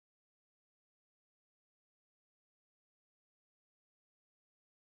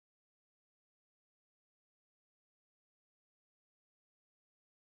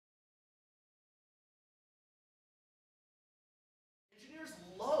engineers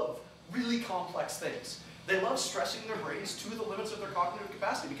love really complex things. They love stressing their brains to the limits of their cognitive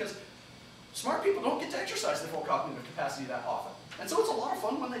capacity because smart people don't get to exercise their full cognitive capacity that often. And so it's a lot of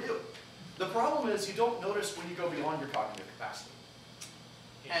fun when they do. The problem is you don't notice when you go beyond your cognitive capacity.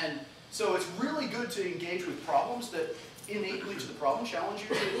 And so it's really good to engage with problems that innately to the problem challenge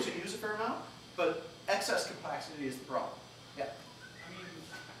you to use a fair amount, but excess capacity is the problem. Yeah? I mean,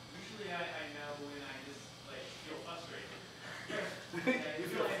 usually I know when I just like feel frustrated. I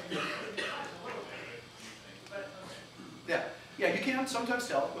feel like it's a little bit, but okay. Yeah. Yeah, you can sometimes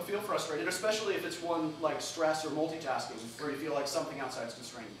tell, but feel frustrated, especially if it's one like stress or multitasking, where you feel like something outside is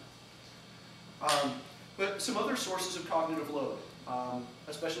constraining you. But some other sources of cognitive load,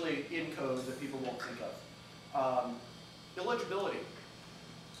 especially in code that people won't think of. Illegibility.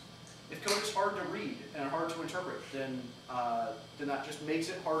 If code is hard to read and hard to interpret, then that just makes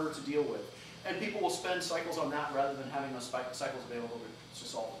it harder to deal with. And people will spend cycles on that rather than having those cycles available to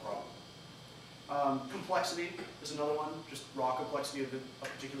solve the problem. Complexity is another one, just raw complexity of a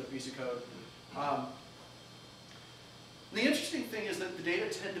particular piece of code. The interesting thing is that the data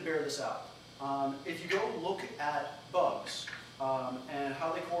tend to bear this out. If you go look at bugs and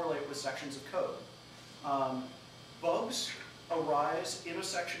how they correlate with sections of code, bugs arise in a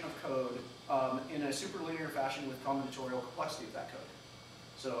section of code in a superlinear fashion with combinatorial complexity of that code.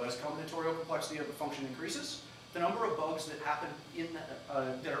 So as combinatorial complexity of the function increases, the number of bugs that happen in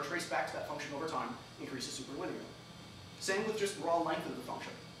that, that are traced back to that function over time increases superlinearly. Same with just raw length of the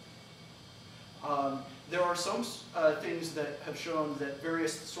function. There are some things that have shown that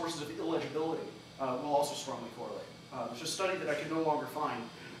various sources of illegibility will also strongly correlate. There's a study that I can no longer find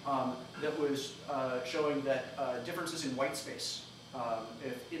that was showing that differences in white space,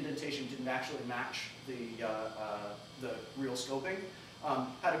 if indentation didn't actually match the real scoping,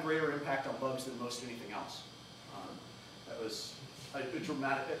 had a greater impact on bugs than most anything else. That was a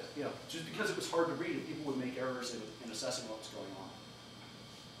dramatic, just because it was hard to read, and people would make errors in assessing what was going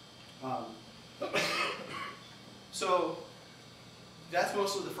on. So that's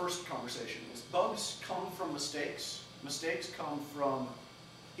mostly the first conversation. Is bugs come from mistakes. Mistakes come from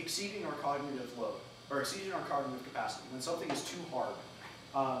exceeding our cognitive load, or exceeding our cognitive capacity, when something is too hard.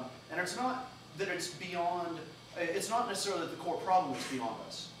 And it's not that it's beyond, it's not necessarily that the core problem is beyond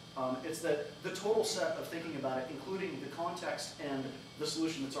us. It's that the total set of thinking about it, including the context and the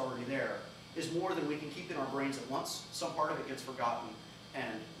solution that's already there, is more than we can keep in our brains at once. Some part of it gets forgotten,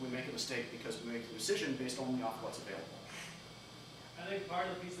 and we make a mistake because we make the decision based only off what's available. I think part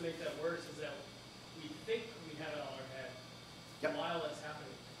of the piece that makes that worse is that we think we have it all in our head while it's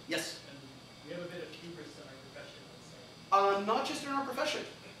happening. Yes. And we have a bit of hubris in our profession, let's say. Not just in our profession.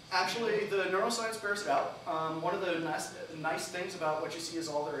 Actually, the neuroscience bears it out. One of the nice things about what you see is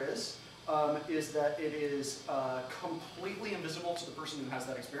all there is that it is completely invisible to the person who has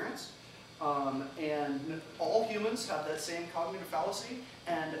that experience. And all humans have that same cognitive fallacy,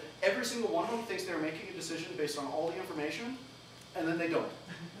 and every single one of them thinks they're making a decision based on all the information, and then they don't.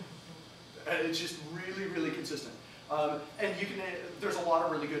 It's just really, really consistent. And you can, there's a lot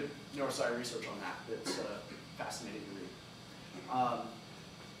of really good neuroscience research on that that's fascinating to read.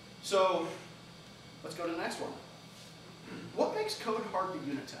 So let's go to the next one. What makes code hard to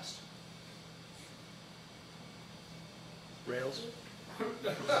unit test? Rails.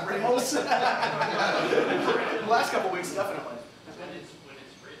 Rails? The last couple weeks, definitely. When it's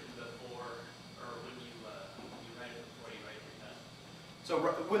written before, or when you write it before you write your test. So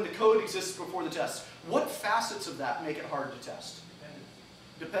when the code exists before the test, what facets of that make it hard to test?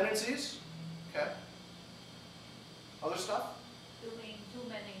 Dependencies. Okay. Other stuff? Doing too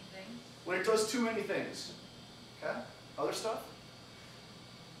many things. When it does too many things. Okay. Other stuff?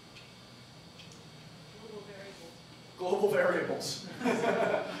 Global variables.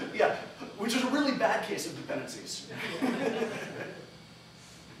 Yeah, which is a really bad case of dependencies.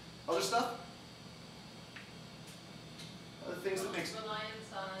 Other stuff? Other things that makes...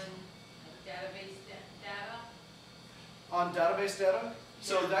 Reliance on database data. On database data?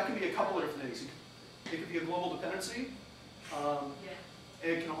 So that can be a couple of different things. It could be a global dependency.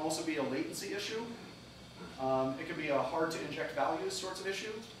 It can also be a latency issue. It could be a hard to inject values sorts of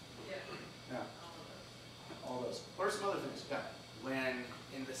issue. Yeah. All those. What are some other things? Yeah. When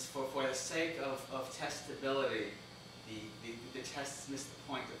in this for the sake of testability, the tests miss the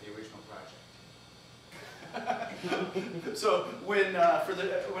point of the original project. So when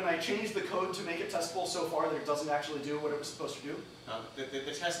I change the code to make it testable so far that it doesn't actually do what it was supposed to do?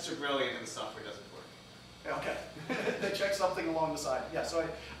 The tests are brilliant and the software doesn't work. Okay. They check something along the side. Yeah, so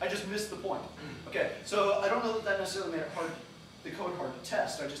I just missed the point. Okay, so I don't know that necessarily made it hard, the code hard to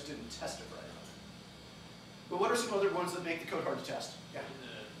test, I just didn't test it But what are some other ones that make the code hard to test? Yeah. In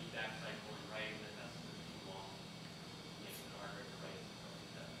the feedback cycle and writing the test is too long, makes it harder to write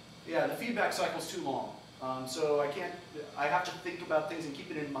stuff like that. Yeah, the feedback cycle's too long. So I have to think about things and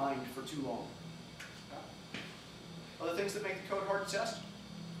keep it in mind for too long. Yeah. Other things that make the code hard to test?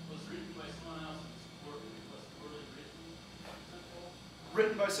 Was written by someone else, was poorly written, simple?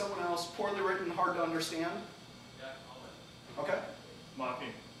 Written by someone else, poorly written, hard to understand. Yeah, all that. Okay.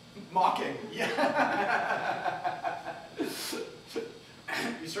 Mocking. Mocking, yeah.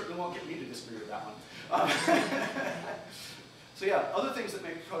 You certainly won't get me to disagree with that one. So yeah, other things that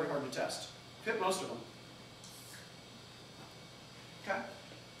make code hard to test. Hit most of them. Okay.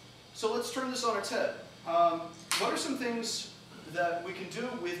 So let's turn this on its head. What are some things that we can do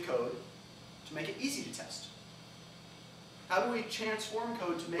with code to make it easy to test? How do we transform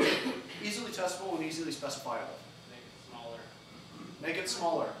code to make it easily testable and easily specifiable? Make it smaller. Make it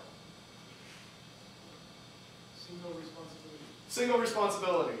smaller. Single responsibility. Single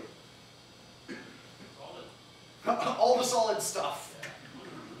responsibility. Solid. All the solid stuff.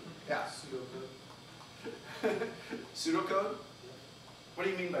 Yeah. Pseudocode. Pseudocode? What do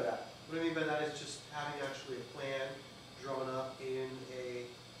you mean by that? What I mean by that is just having actually a plan drawn up in a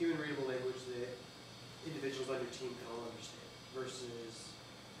human readable language that individuals on your team can all understand versus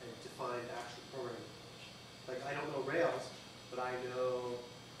a defined actual programming language. Like I don't know Rails, but I know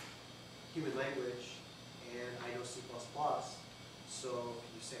human language and I know C++. So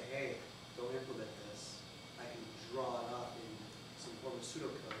if you say, hey, go implement this, I can draw it up in some form of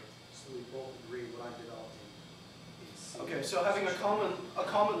pseudocode so we both agree what I'm developing is C. Okay, so having a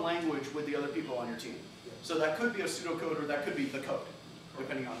common language with the other people on your team. Yeah. So that could be a pseudocode or that could be the code,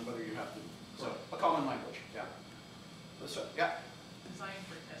 depending on whether you have to. So a common language, yeah. So, yeah. Design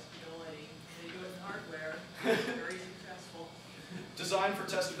for testability. They do it in hardware. Very successful. Design for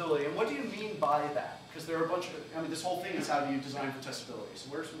testability. And what do you mean by that? Because there are a bunch of, I mean, this whole thing is how do you design for testability.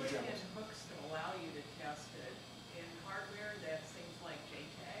 So where's some Put in examples? hooks that allow you to test it. In hardware, that's things like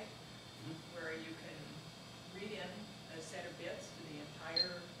JTAG, where you can read in a set of bits to the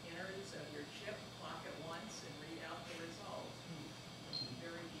entire innards of your chip, clock it once, and read out the result.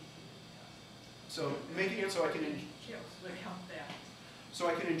 Very easy to test. So making it so I can Chips would help that. so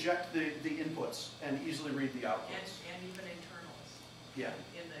I can inject the inputs and easily read the outputs. And even internals. Yeah.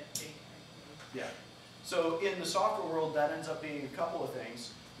 In the JTAG code. Yeah. So in the software world, that ends up being a couple of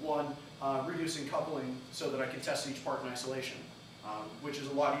things. One, reducing coupling so that I can test each part in isolation, which is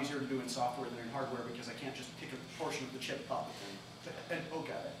a lot easier to do in software than in hardware because I can't just pick a portion of the chip up and poke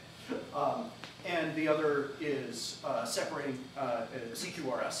at it. And the other is separating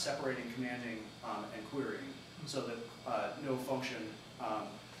CQRS, separating commanding and querying, so that no function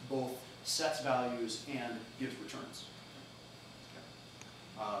both sets values and gives returns.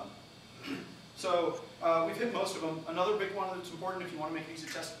 Okay. So we've hit most of them. Another big one that's important if you want to make it easy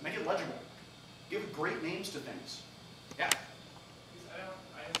to test, make it legible. Give great names to things. Yeah?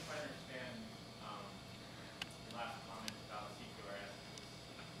 I didn't quite understand your last comment about CQRS.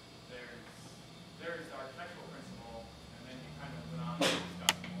 There's the architectural principle, and then you kind of went on to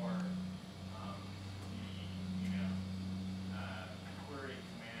discuss more query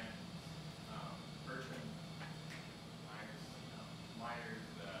command, version miners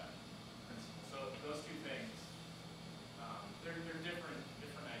principle. So those two things, they're different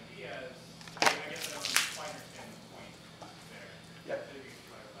ideas. I guess I don't quite understand the point there. Yeah. Maybe you could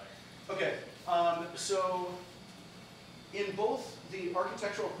clarify. Okay. So in both the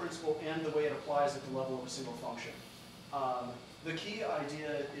architectural principle and the way it applies at the level of a single function, the key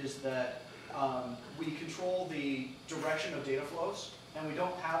idea is that we control the direction of data flows, and we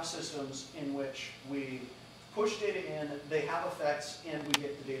don't have systems in which we push data in, they have effects, and we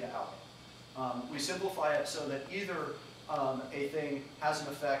get the data out. We simplify it so that either a thing has an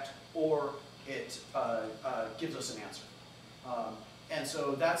effect or it gives us an answer. And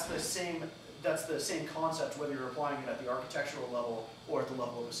so that's the same concept whether you're applying it at the architectural level or at the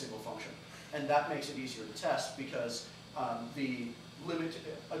level of a single function. And that makes it easier to test because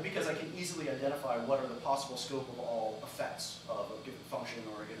because I can easily identify what are the possible scope of all effects of a given function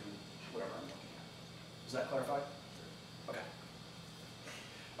or a given whatever I'm looking at. Does that clarify? Okay.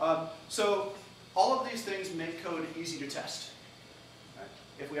 So all of these things make code easy to test. Right?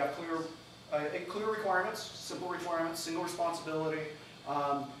 If we have clear requirements, simple requirements, single responsibility,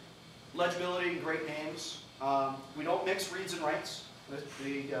 legibility, great names. We don't mix reads and writes,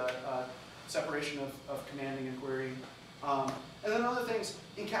 the separation of commanding and querying. And then other things,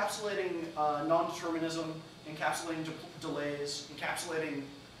 encapsulating non-determinism, encapsulating delays, encapsulating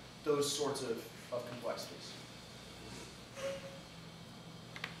those sorts of complexities.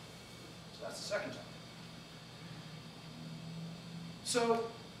 So that's the second time. So,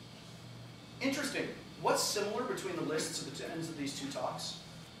 interesting. What's similar between the lists at the ends of these two talks?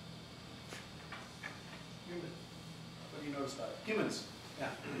 Humans. What do you notice about it? Humans. Yeah.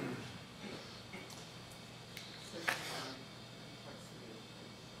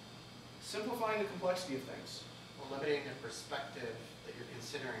 Simplifying the complexity of things. Well, limiting the perspective that you're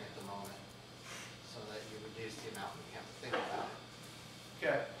considering at the moment so that you reduce the amount you have to think about.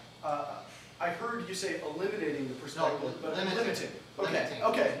 Okay. I heard you say eliminating the perspective, No, but limiting. limiting. Okay, Limiting.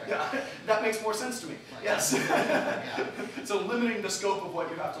 okay, yeah, that makes more sense to me. Right. Yes. Yeah. So limiting the scope of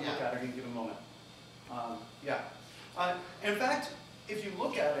what you have to look Yeah. at at any given moment. Yeah. In fact, if you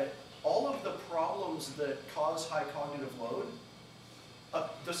look at it, all of the problems that cause high cognitive load,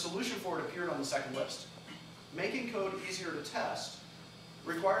 the solution for it appeared on the second list. Making code easier to test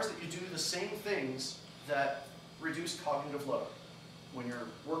requires that you do the same things that reduce cognitive load when you're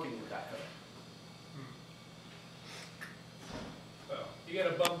working with that code. Well, you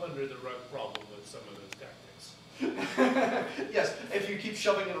got a bump under the rug problem with some of those tactics. Yes, if you keep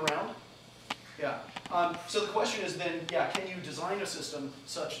shoving it around. Yeah. So the question is then, yeah, can you design a system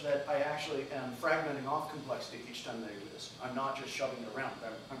such that I actually am fragmenting off complexity each time that I do this? I'm not just shoving it around,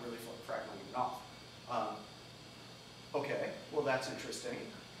 I'm really fragmenting it off. Okay, well that's interesting.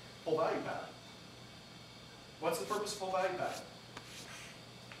 Full value pattern. What's the purpose of full value pattern?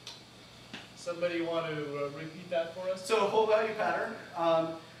 Somebody want to repeat that for us? So a whole value pattern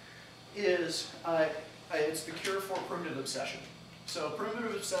is, it's the cure for primitive obsession. So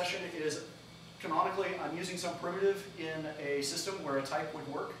primitive obsession is, canonically, I'm using some primitive in a system where a type would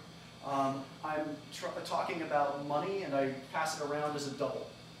work. I'm talking about money and I pass it around as a double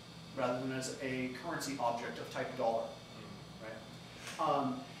rather than as a currency object of type dollar.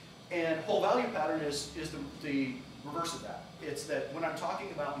 Right? And whole value pattern is the reverse of that. It's that when I'm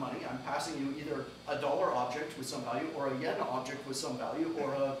talking about money, I'm passing you either a dollar object with some value or a yen object with some value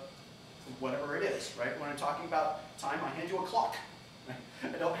or a whatever it is, right? When I'm talking about time, I hand you a clock.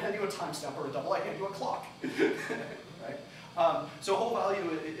 I don't hand you a timestamp or a double, I hand you a clock. Right? So whole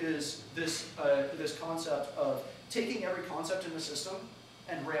value is this, this concept of taking every concept in the system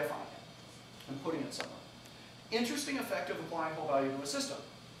and reifying it and putting it somewhere. Interesting effect of applying whole value to a system.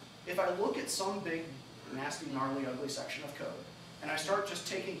 If I look at some big, nasty, gnarly, ugly section of code, and I start just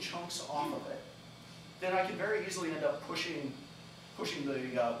taking chunks off of it, then I can very easily end up pushing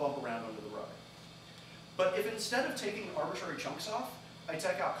the bump around under the rug. But if instead of taking arbitrary chunks off, I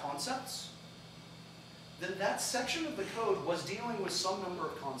take out concepts, then that section of the code was dealing with some number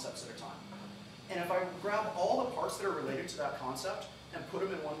of concepts at a time. And if I grab all the parts that are related to that concept and put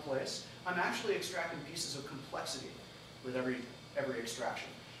them in one place, I'm actually extracting pieces of complexity with every extraction.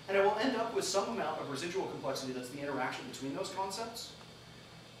 And I will end up with some amount of residual complexity that's the interaction between those concepts.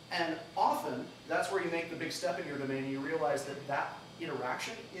 And often, that's where you make the big step in your domain and you realize that that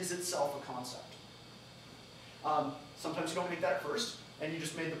interaction is itself a concept. Sometimes you don't make that at first, and you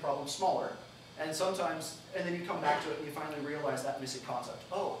just made the problem smaller. And sometimes, and then you come back to it and you finally realize that missing concept.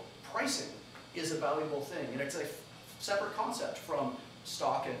 Oh, pricing is a valuable thing, and it's a separate concept from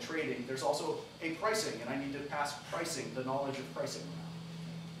stock and trading. There's also a pricing, and I need to pass pricing, the knowledge of pricing around.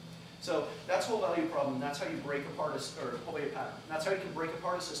 So that's whole value problem. That's how you break apart or whole value pattern. That's how you can break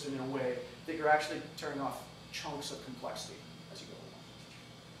apart a system in a way that you're actually tearing off chunks of complexity as you go along.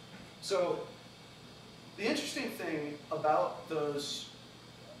 So the interesting thing about those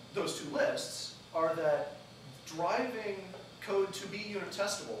two lists are that driving code to be unit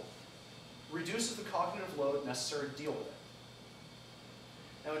testable reduces the cognitive load necessary to deal with it.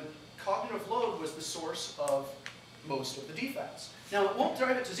 Now, cognitive load was the source of most of the defects. Now, it won't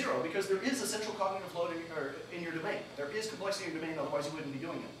drive it to zero because there is essential cognitive load in your domain. There is complexity in your domain, otherwise you wouldn't be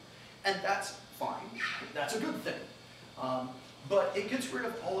doing it. And that's fine. That's a good thing. But it gets rid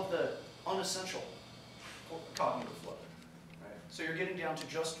of all of the unessential cognitive load. Right? So you're getting down to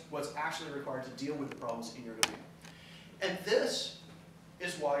just what's actually required to deal with the problems in your domain. And this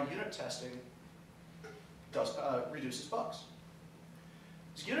is why unit testing reduces bugs.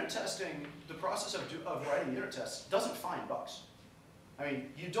 Because unit testing, the process of writing unit tests, doesn't find bugs. I mean,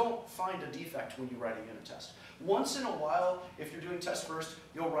 you don't find a defect when you write a unit test. Once in a while, if you're doing test first,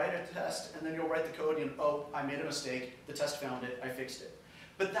 you'll write a test, and then you'll write the code, and oh, I made a mistake, the test found it, I fixed it.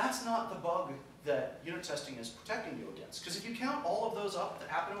 But that's not the bug that unit testing is protecting you against. Because if you count all of those up that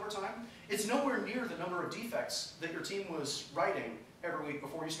happen over time, it's nowhere near the number of defects that your team was writing every week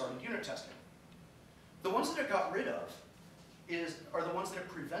before you started unit testing. The ones that it got rid of are the ones that it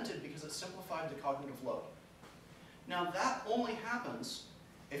prevented because it simplified the cognitive load. Now that only happens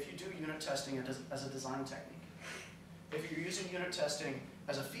if you do unit testing as a design technique. If you're using unit testing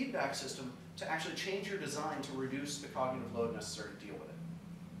as a feedback system, to actually change your design to reduce the cognitive load necessary to deal with it.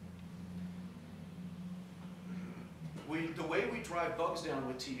 The way we drive bugs down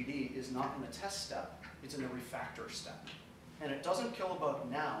with TDD is not in the test step, it's in the refactor step. And it doesn't kill a bug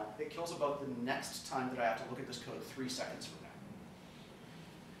now, it kills a bug the next time that I have to look at this code 3 seconds from now.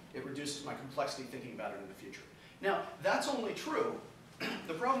 It reduces my complexity thinking about it in the future. Now, that's only true.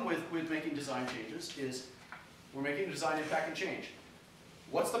 The problem with making design changes is we're making a design impact and change.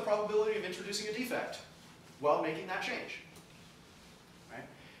 What's the probability of introducing a defect while making that change? Right?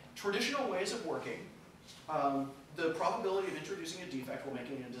 Traditional ways of working, the probability of introducing a defect while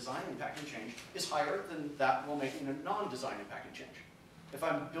making a design impact and change is higher than that while making a non-design impact and change. If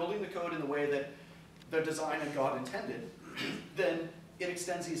I'm building the code in the way that the design and God intended, then it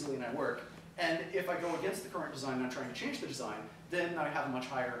extends easily and I work. And if I go against the current design and I'm trying to change the design, then I have a much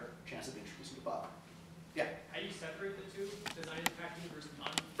higher chance of introducing a bug. Yeah? How do you separate the two, design impacting versus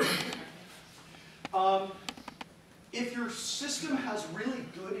non-design impacting? If your system has really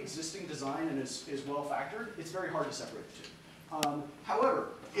good existing design and is well factored, it's very hard to separate the two. However,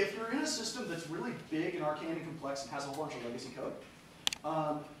 if you're in a system that's really big and arcane and complex and has a whole bunch of legacy code,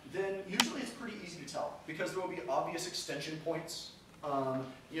 then usually it's pretty easy to tell because there will be obvious extension points.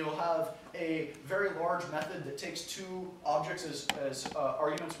 You'll have a very large method that takes 2 objects as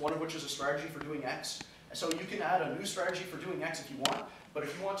arguments, one of which is a strategy for doing X. So you can add a new strategy for doing X if you want, but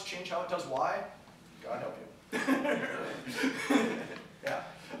if you want to change how it does Y, God help you. Yeah.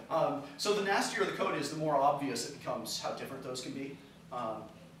 So the nastier the code is, the more obvious it becomes how different those can be.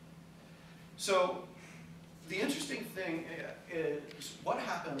 So the interesting thing is what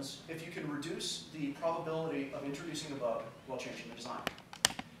happens if you can reduce the probability of introducing a bug while changing the design.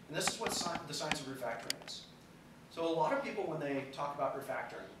 And this is what the science of refactoring is. So a lot of people, when they talk about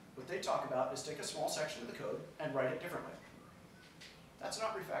refactoring, what they talk about is take a small section of the code and write it differently. That's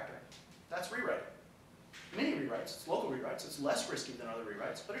not refactoring. That's rewriting. Mini rewrites, it's local rewrites, it's less risky than other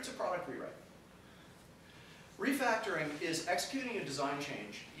rewrites, but it's a product rewrite. Refactoring is executing a design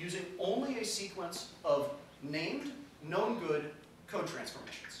change using only a sequence of named, known good code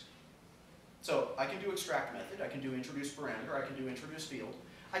transformations. So I can do extract method, I can do introduce parameter, I can do introduce field.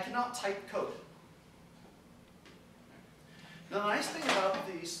 I cannot type code. Now the nice thing about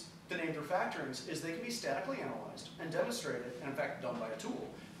the named refactorings is they can be statically analyzed and demonstrated, and in fact done by a tool,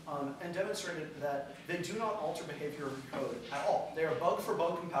 and demonstrated that they do not alter behavior of your code at all. They are bug for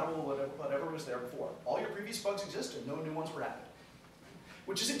bug compatible with whatever was there before. All your previous bugs existed, no new ones were added.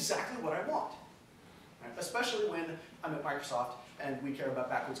 Which is exactly what I want. Right? Especially when I'm at Microsoft and we care about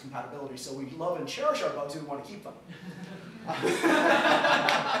backwards compatibility, so we love and cherish our bugs and we want to keep them.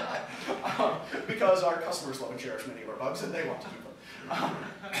 Because our customers love and cherish many of our bugs and they want to keep them.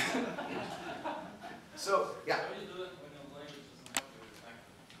 So, yeah. How do you do it when your language doesn't have to refactor?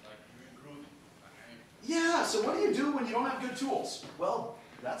 Like you improve. Yeah, so what do you do when you don't have good tools? Well,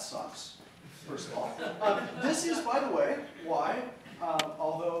 that sucks, first of all. This is, by the way, why,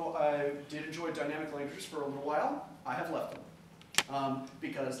 although I did enjoy dynamic languages for a little while, I have left them.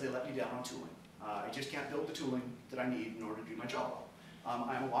 Because they let me down on tooling. I just can't build the tooling that I need in order to do my job well.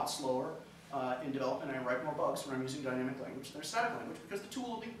 I'm a lot slower in development and I write more bugs when I'm using dynamic language than a static language because the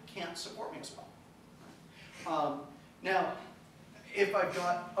tooling can't support me as well. Now, if I've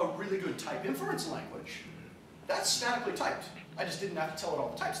got a really good type inference language, that's statically typed. I just didn't have to tell it all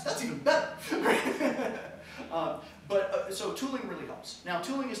the types. That's even better. So tooling really helps. Now,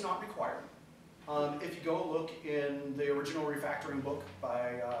 tooling is not required. If you go look in the original refactoring book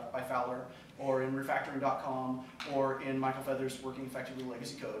by Fowler, or in refactoring.com, or in Michael Feather's Working Effectively with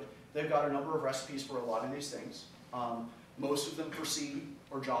Legacy Code, they've got a number of recipes for a lot of these things. Most of them for C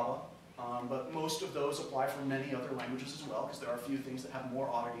or Java, but most of those apply for many other languages as well, because there are a few things that have more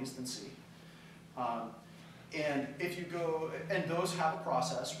oddities than C. And if you go, and those have a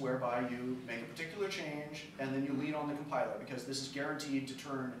process whereby you make a particular change, and then you lean on the compiler, because this is guaranteed to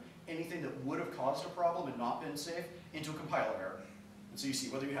turn anything that would have caused a problem and not been safe into a compiler error. And so you see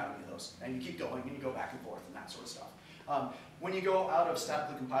whether you have any of those. And you keep going, and you go back and forth, and that sort of stuff. When you go out of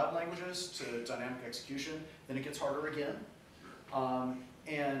statically compiled languages to dynamic execution, then it gets harder again.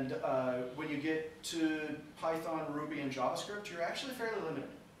 When you get to Python, Ruby, and JavaScript, you're actually fairly limited.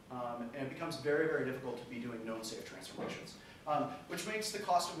 And it becomes very, very difficult to be doing known safe transformations. Which makes the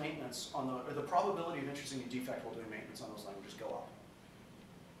cost of maintenance, or the probability of introducing a defect while doing maintenance on those languages go up.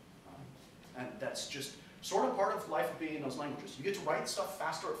 And that's just sort of part of life of being in those languages. You get to write stuff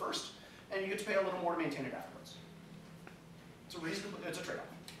faster at first, and you get to pay a little more to maintain it afterwards. It's a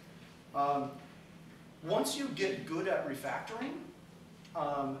trade-off. Once you get good at refactoring,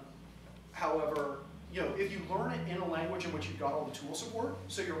 however, if you learn it in a language in which you've got all the tool support,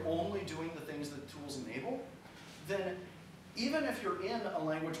 so you're only doing the things that the tools enable, then even if you're in a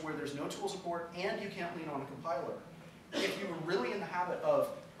language where there's no tool support and you can't lean on a compiler, if you're really in the habit of,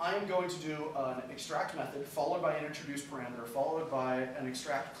 I am going to do an extract method followed by an introduce parameter followed by an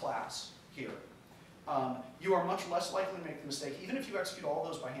extract class here, you are much less likely to make the mistake, even if you execute all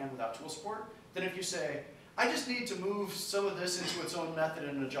those by hand without tool support, than if you say, I just need to move some of this into its own method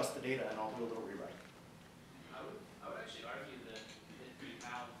and adjust the data, and I'll do a little rewrite. I would actually argue that if you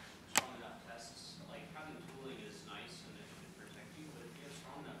have strong enough tests, like having tooling is nice and it can protect you, but if you have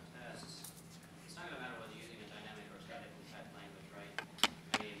strong enough tests, it's not going to matter whether you're using a dynamic or statically typed language, right?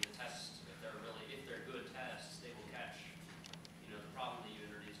 I mean, the tests, if they're good tests, they will catch, the problem that you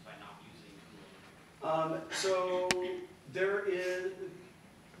introduced by not using tooling. So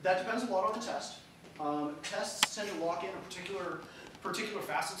that depends a lot on the test. Tests tend to lock in a particular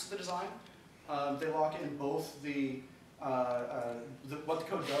facets of the design. They lock in both what the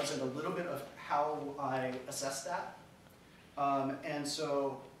code does and a little bit of how I assess that. And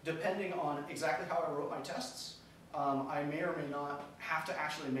so depending on exactly how I wrote my tests, I may or may not have to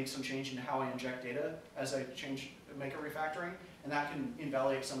actually make some change in how I inject data as I make a refactoring, and that can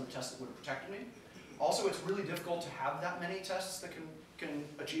invalidate some of the tests that would have protected me. Also, it's really difficult to have that many tests that can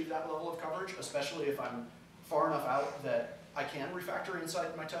achieve that level of coverage, especially if I'm far enough out that I can refactor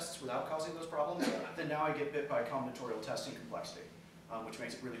inside my tests without causing those problems. Then now I get bit by combinatorial testing complexity, which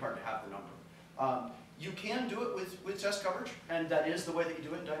makes it really hard to have the number. You can do it with test coverage, and that is the way that you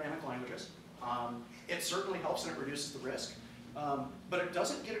do it in dynamic languages. It certainly helps and it reduces the risk, but it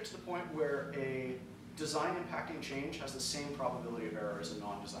doesn't get it to the point where a design impacting change has the same probability of error as a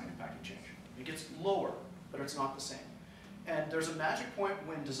non-design impacting change. It gets lower, but it's not the same. And there's a magic point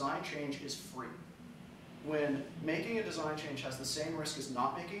when design change is free. When making a design change has the same risk as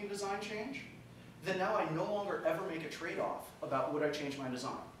not making a design change, then now I no longer ever make a trade-off about would I change my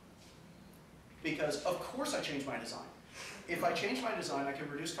design. Because of course I change my design. If I change my design, I can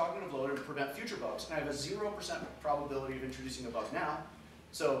reduce cognitive load and prevent future bugs. And I have a 0% probability of introducing a bug now,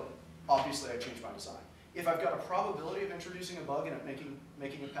 so obviously I change my design. If I've got a probability of introducing a bug and it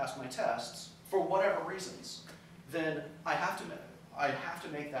making it past my tests, for whatever reasons, then I have to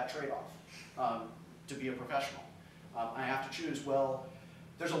make that trade-off to be a professional. I have to choose, well,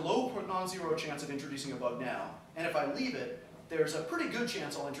 there's a low non-zero chance of introducing a bug now, and if I leave it, there's a pretty good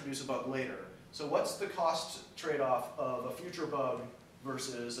chance I'll introduce a bug later. So what's the cost trade-off of a future bug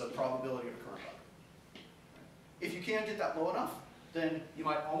versus a probability of a current bug? If you can't get that low enough, then you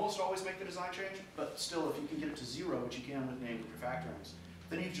might almost always make the design change, but still if you can get it to 0, which you can with named refactorings,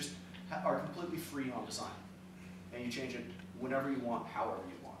 then you just are completely free on design. And you change it whenever you want, however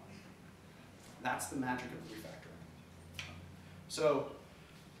you want. That's the magic of the refactoring. So,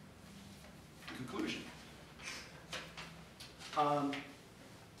 conclusion.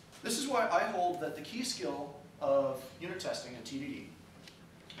 This is why I hold that the key skill of unit testing and TDD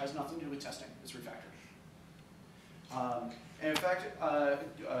has nothing to do with testing, it's refactoring. And in fact, a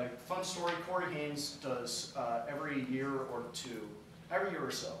fun story, Corey Haynes does every year or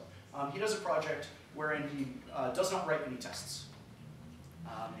so. He does a project wherein he does not write any tests.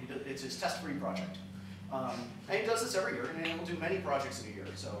 It's his test-free project. And he does this every year, and he will do many projects in a year.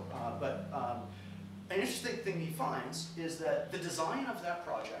 So, an interesting thing he finds is that the design of that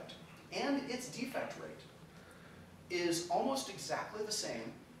project and its defect rate is almost exactly the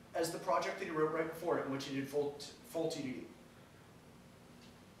same as the project that he wrote right before it, in which he did full TDD.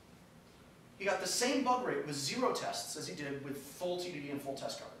 He got the same bug rate with 0 tests as he did with full TDD and full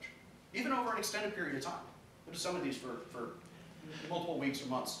test coverage, even over an extended period of time. We'll do some of these for multiple weeks or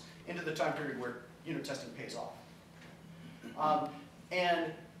months into the time period where unit testing pays off.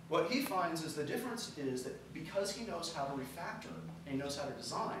 And what he finds is the difference is that because he knows how to refactor and he knows how to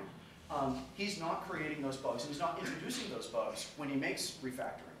design, he's not creating those bugs and he's not introducing those bugs when he makes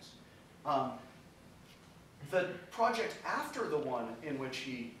refactorings. The project after the one in which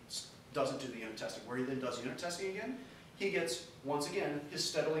he doesn't do the unit testing, where he then does unit testing again, he gets, once again, his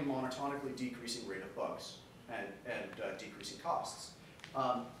steadily monotonically decreasing rate of bugs and decreasing costs.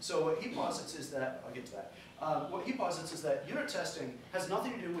 So what he posits is that, I'll get to that, what he posits is that unit testing has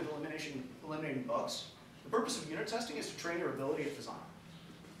nothing to do with eliminating bugs. The purpose of unit testing is to train your ability at design.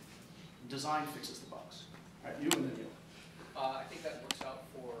 Design fixes the bugs. All right, you and then you. I think that works out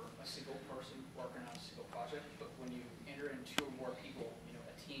for a single person working on a single project, but when you enter in 2 or more people,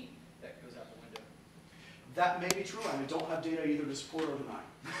 a team, that goes out the window. That may be true. I don't have data either to support or deny.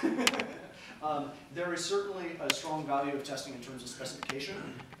 There is certainly a strong value of testing in terms of specification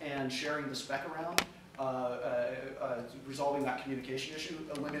and sharing the spec around. Resolving that communication issue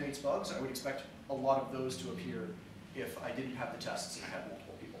eliminates bugs. I would expect a lot of those to appear if I didn't have the tests and I had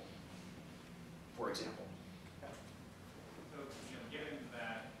multiple people, for example. So, given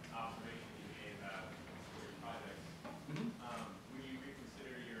that observation you made about your project, would you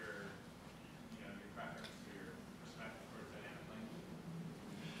reconsider your preference or your perspective towards dynamic language?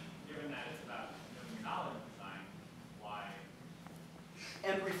 Given that it's about knowledge design, why?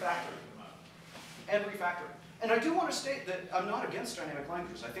 And refactoring. And refactoring. And I do want to state that I'm not against dynamic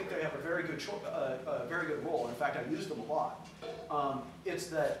languages. I think they have a very good role. In fact, I use them a lot. It's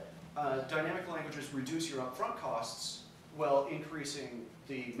that dynamic languages reduce your upfront costs while increasing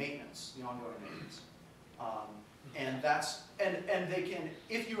the maintenance, the ongoing maintenance. And they can,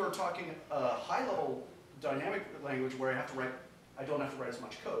 if you are talking a high-level dynamic language where I don't have to write as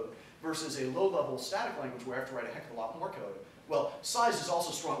much code, versus a low-level static language where I have to write a heck of a lot more code. Well, size is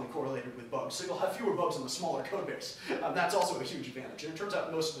also strongly correlated with bugs, so you'll have fewer bugs in the smaller code base. That's also a huge advantage. And it turns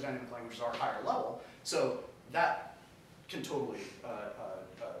out most of the dynamic languages are higher level, so that can totally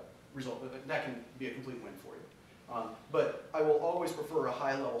that can be a complete win for you. But I will always prefer a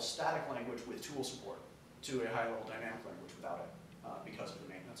high-level static language with tool support to a high-level dynamic language without it, because of the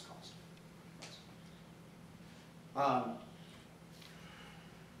maintenance cost.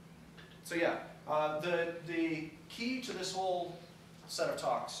 So yeah, the key to this whole set of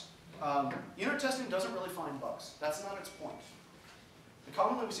talks, unit testing doesn't really find bugs. That's not its point.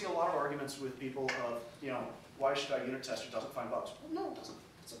 Commonly we see a lot of arguments with people of, why should I unit test? It doesn't find bugs. Well, no, it doesn't.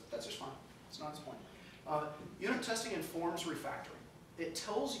 That's just fine. It's not its point. Unit testing informs refactoring. It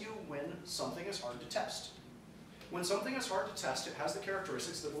tells you when something is hard to test. When something is hard to test, it has the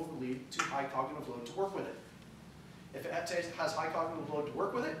characteristics that will lead to high cognitive load to work with it. If it has high cognitive load to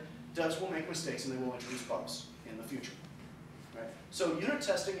work with it, devs will make mistakes and they will introduce bugs in the future. Right? So unit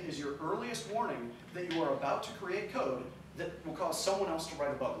testing is your earliest warning that you are about to create code that will cause someone else to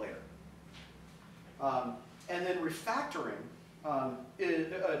write a bug later. And then refactoring to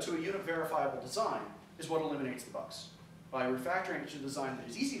a unit verifiable design is what eliminates the bugs. By refactoring to a design that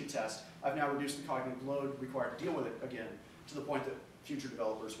is easy to test, I've now reduced the cognitive load required to deal with it again to the point that future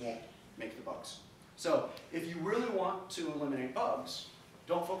developers won't make the bugs. So if you really want to eliminate bugs,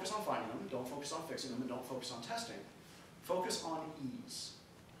 don't focus on finding them, don't focus on fixing them, and don't focus on testing. Focus on ease.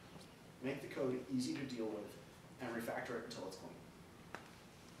 Make the code easy to deal with and refactor it until it's clean.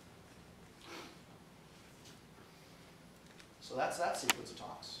 So that's that sequence of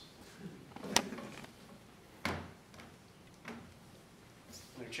talks. I'm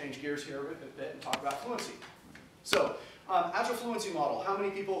going to change gears here a bit and talk about fluency. So, Agile Fluency Model, how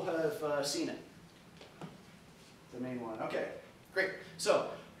many people have seen it? The main one, okay, great. So,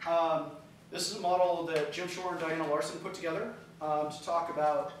 this is a model that Jim Shore and Diana Larson put together to talk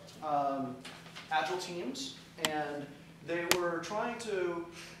about Agile teams, and they were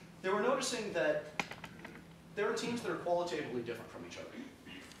noticing that there are teams that are qualitatively different from each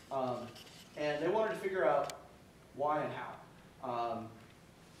other. And they wanted to figure out why and how.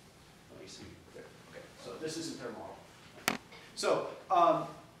 Let me see. There. Okay, so this isn't their model. So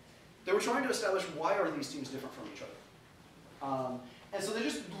they were trying to establish why are these teams different from each other. And so they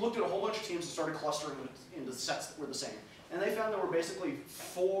just looked at a whole bunch of teams and started clustering into sets that were the same. And they found there were basically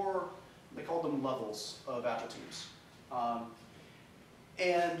 4, they called them levels of Agile teams.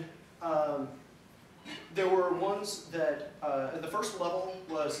 There were ones that, the first level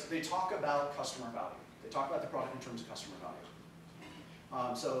was they talk about customer value. They talk about the product in terms of customer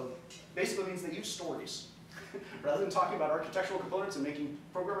value. So basically means they use stories. Rather than talking about architectural components and making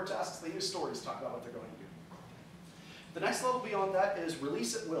programmer tasks, they use stories to talk about what they're going to do. The next level beyond that is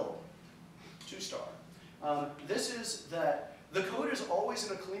release at will, 2-star. This is that the code is always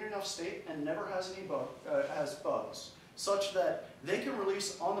in a clean enough state and never has any bugs, such that they can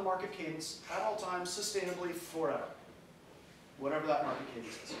release on the market cadence at all times sustainably forever, whatever that market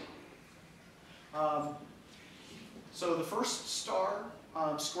cadence is. So the first star,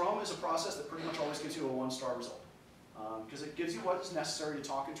 Scrum is a process that pretty much always gives you a 1-star result, because it gives you what is necessary to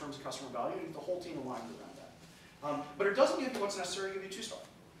talk in terms of customer value and the whole team aligned around that. But it doesn't give you what's necessary to give you 2-star.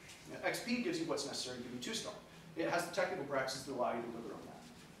 XP gives you what's necessary to give you 2-star. It has the technical practices that allow you to deliver on that.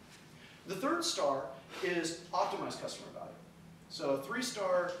 The 3rd star is optimized customer value. So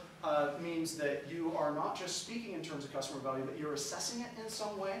 3-star means that you are not just speaking in terms of customer value, but you're assessing it in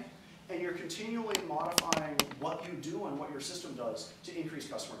some way, and you're continually modifying what you do and what your system does to increase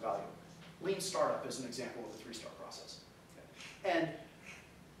customer value. Lean startup is an example of the 3-star process. Okay. And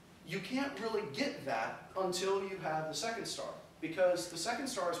you can't really get that until you have the 2nd star, because the 2nd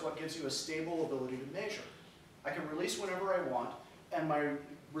star is what gives you a stable ability to measure. I can release whenever I want, and my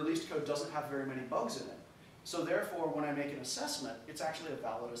released code doesn't have very many bugs in it. So therefore, when I make an assessment, it's actually a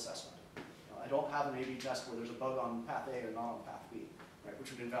valid assessment. I don't have an A/B test where there's a bug on path A or not on path B, right,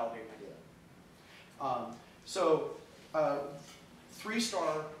 which would invalidate my data. So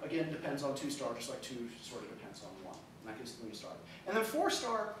 3-star, again, depends on 2-star, just like 2 sort of depends on 1. And that gives 3-star. And then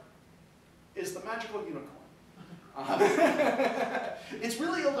 4-star is the magical unicorn. It's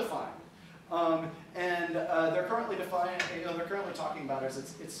really ill-defined. And they're currently they're currently talking about it as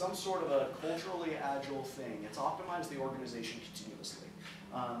it's some sort of a culturally agile thing. It's optimized the organization continuously.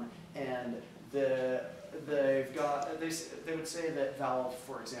 And they would say that Valve,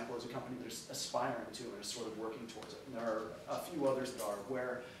 for example, is a company that is aspiring to and is sort of working towards it. And there are a few others that are,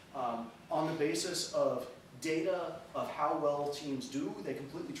 where on the basis of data of how well teams do, they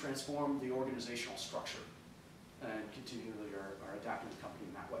completely transform the organizational structure and continually are adapting the company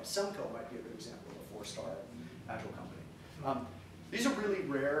in that way. Semco might be a good example of a 4-star agile company. These are really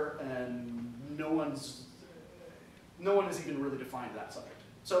rare, and no one has even really defined that subject.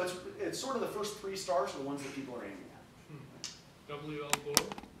 So it's sort of the first 3 stars are the ones that people are aiming at. WL Gore,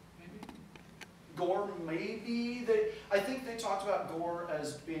 maybe? Gore, maybe. I think they talked about Gore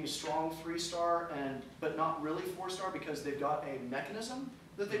as being strong 3-star, but not really 4-star because they've got a mechanism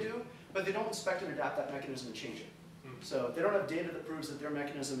that they do, but they don't inspect and adapt that mechanism and change it. So they don't have data that proves that their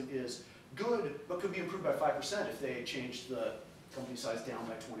mechanism is good, but could be improved by 5% if they change the company size down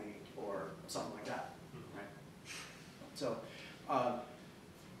by 20 or something like that, right? So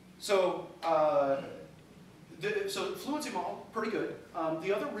the fluency model, pretty good.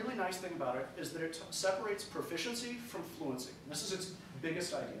 The other really nice thing about it is that it separates proficiency from fluency. This is its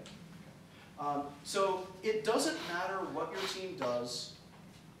biggest idea. So it doesn't matter what your team does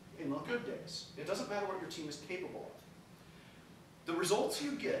in the good days. It doesn't matter what your team is capable of. The results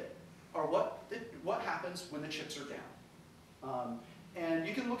you get are what happens when the chips are down. And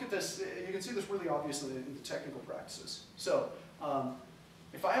you can look at this, you can see this really obviously in the technical practices. So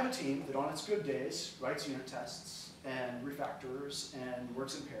if I have a team that on its good days writes unit tests and refactors and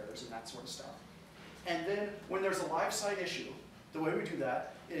works in pairs and that sort of stuff, and then when there's a live site issue, the way we do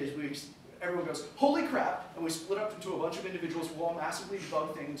that is everyone goes, holy crap, and we split up into a bunch of individuals who all massively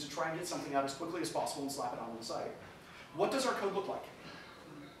debug things to try and get something out as quickly as possible and slap it on the site. What does our code look like?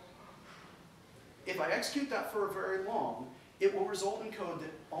 If I execute that for very long, it will result in code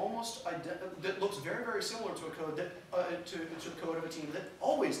that that looks very, very similar to a code to the code of a team that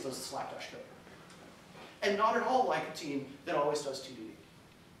always does slapdash code, and not at all like a team that always does TDD.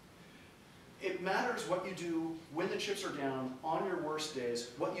 It matters what you do when the chips are down on your worst days,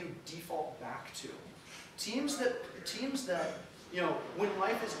 what you default back to. Teams that when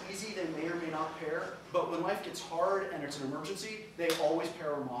life is easy, they may or may not pair, but when life gets hard and it's an emergency, they always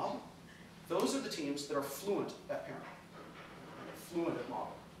pair a mob. Those are the teams that are fluent at pairing, fluent at mob.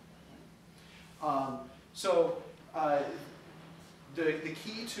 The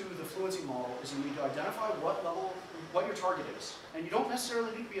key to the fluency model is you need to identify what your target is. And you don't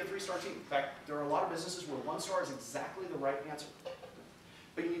necessarily need to be a 3-star team. In fact, there are a lot of businesses where 1-star is exactly the right answer.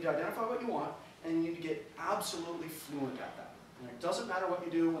 But you need to identify what you want, and you need to get absolutely fluent at that. And it doesn't matter what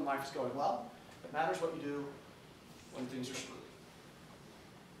you do when life is going well. It matters what you do when things are screwed.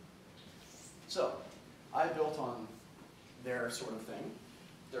 So I built on their sort of thing,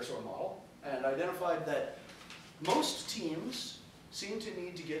 their sort of model, and identified that most teams seem to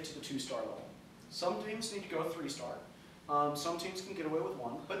need to get to the 2-star level. Some teams need to go 3-star. Some teams can get away with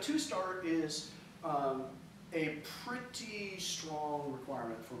 1, but 2-star is a pretty strong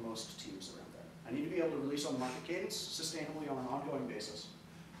requirement for most teams around there. I need to be able to release on the market cadence sustainably on an ongoing basis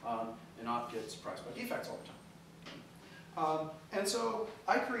and not get surprised by defects all the time. And so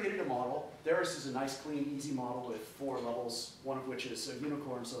I created a model. Theirs is a nice, clean, easy model with 4 levels, one of which is a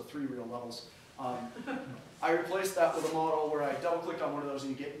unicorn, so 3 real levels. I replaced that with a model where I double-clicked on one of those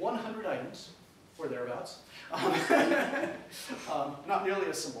and you get 100 items, or thereabouts. Not nearly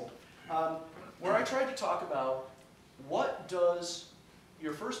as simple. Where I tried to talk about what does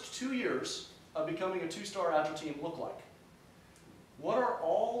your first 2 years of becoming a 2-star Agile team look like? What are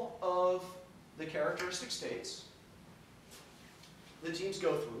all of the characteristic states the teams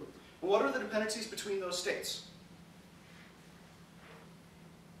go through? And what are the dependencies between those states?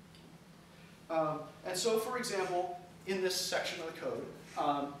 And so, for example, in this section of the code,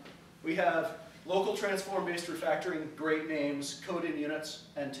 we have local transform-based refactoring, great names, code in units,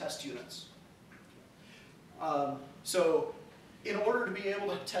 and test units. So in order to be able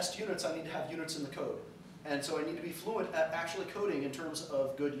to test units, I need to have units in the code. And so I need to be fluent at actually coding in terms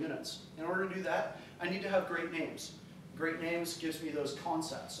of good units. In order to do that, I need to have great names. Great names gives me those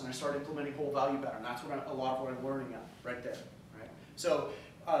concepts, and I start implementing whole value pattern. That's what a lot of what I'm learning at right there. Right? So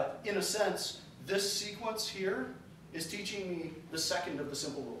in a sense, this sequence here is teaching me the second of the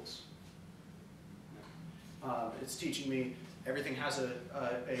simple rules. It's teaching me everything has a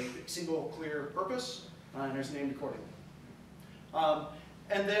single clear purpose, and there's named accordingly.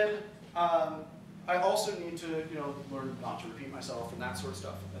 And then I also need to learn not to repeat myself and that sort of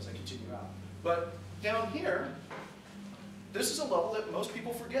stuff as I continue out. But down here, this is a level that most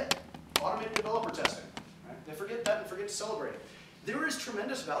people forget. Automated developer testing. Right? They forget that and forget to celebrate it. There is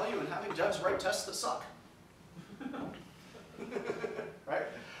tremendous value in having devs write tests that suck. Right?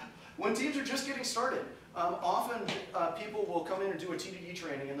 When teams are just getting started, often people will come in and do a TDD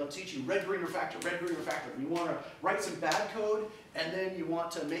training and they'll teach you red, green, refactor, red, green, refactor. You want to write some bad code and then you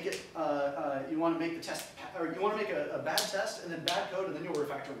want to make it, you want to make the test, or you want to make a bad test and then bad code and then you'll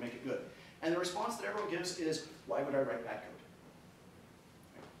refactor and make it good. And the response that everyone gives is, why would I write bad code?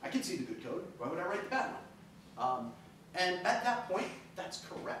 I can see the good code, why would I write the bad one? And at that point, that's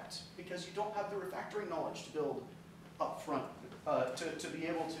correct, because you don't have the refactoring knowledge to build up front, to be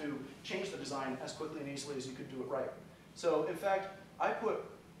able to change the design as quickly and easily as you could do it right. So in fact, I put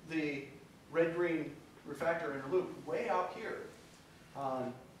the red-green refactor in a loop way out here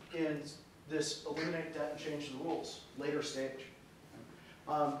in this eliminate debt and change the rules later stage.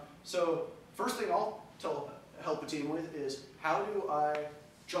 So first thing I'll help a team with is, how do I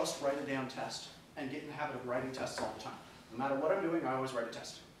just write a damn test and get in the habit of writing tests all the time? No matter what I'm doing, I always write a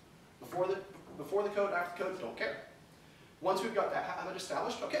test. Before the code, after the code, don't care. Once we've got that habit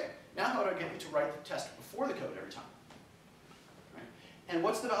established, okay, now how do I get you to write the test before the code every time? Right? And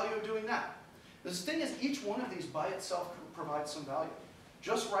what's the value of doing that? The thing is, each one of these by itself provides some value.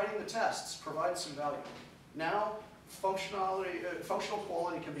 Just writing the tests provides some value. Now, functional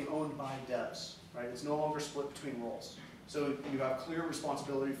quality can be owned by devs. Right? It's no longer split between roles. So you have clear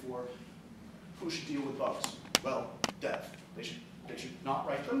responsibility for who should deal with bugs. Well, dev. They should not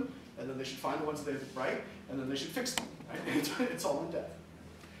write them, and then they should find the ones they write, and then they should fix them. Right? It's all in dev.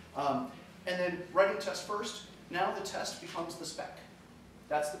 And then writing test first, now the test becomes the spec.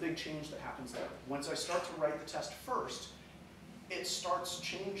 That's the big change that happens there. Once I start to write the test first, it starts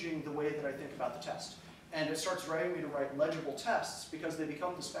changing the way that I think about the test. And it starts driving me to write legible tests because they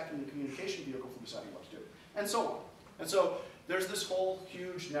become the spec and the communication vehicle for deciding what to do, and so on. And so there's this whole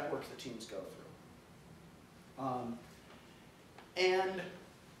huge network that teams go through. And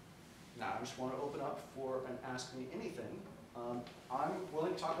now I just want to open up for and ask me anything. I'm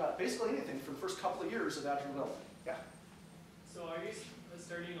willing to talk about basically anything for the first couple of years of Azure development. Yeah? So are you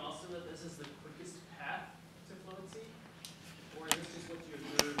asserting also that this is the quickest path to fluency? Or is this just what you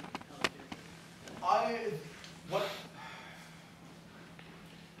observe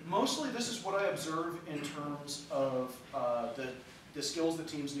Mostly this is what I observe in terms of the skills that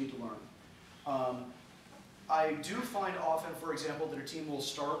teams need to learn. I do find often, for example, that a team will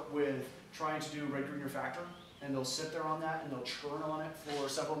start with trying to do red, green, refactor, and they'll sit there on that and they'll churn on it for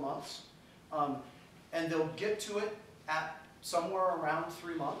several months. And they'll get to it at somewhere around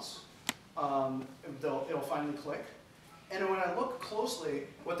 3 months. It'll finally click. And when I look closely,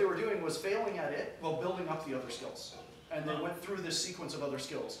 what they were doing was failing at it while building up the other skills. And they went through this sequence of other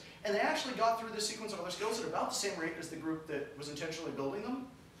skills. And they actually got through this sequence of other skills at about the same rate as the group that was intentionally building them.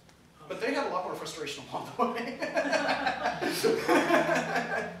 But they had a lot more frustration along the way.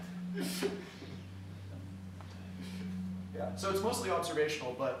 Yeah, so it's mostly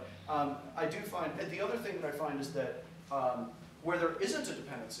observational, but I do find, and the other thing that I find is that where there isn't a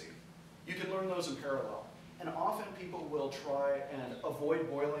dependency, you can learn those in parallel. And often people will try and avoid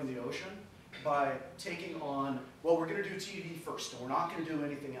boiling the ocean by taking on, well, we're going to do TDD first, and we're not going to do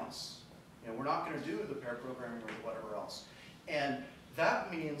anything else. We're not going to do the pair programming or whatever else. And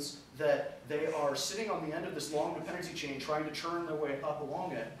that means that they are sitting on the end of this long dependency chain trying to churn their way up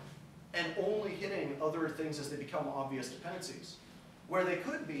along it, and only hitting other things as they become obvious dependencies. Where they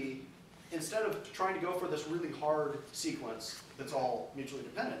could be, instead of trying to go for this really hard sequence that's all mutually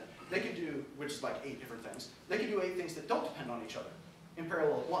dependent, they could do, which is like 8 different things, they could do 8 things that don't depend on each other in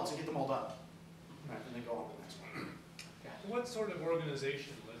parallel at once and get them all done. Right, and then go on to the next one. Yeah. What sort of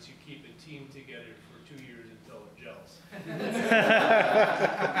organization lets you keep a team together for 2 years until it gels?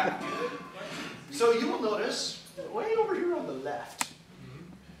 So you will notice, way over here on the left,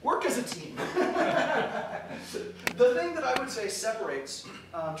 work as a team. The thing that I would say separates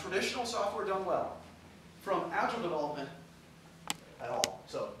traditional software done well from agile development at all,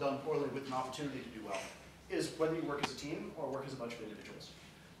 so done poorly with an opportunity to do well, is whether you work as a team or work as a bunch of individuals.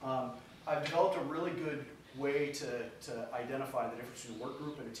 I've developed a really good way to identify the difference between a work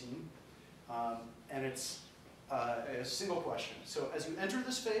group and a team, and it's a single question. So as you enter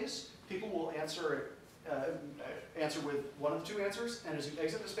this phase, people will answer with one of the 2 answers, and as you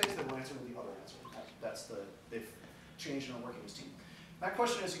exit this phase, they will answer with the other answer. They've changed and are working as a team. That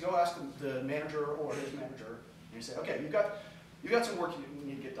question is, you go ask the manager or his manager, and you say, okay, you got some work you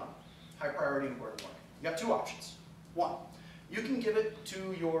need to get done, high priority important work. You got two options. One, you can give it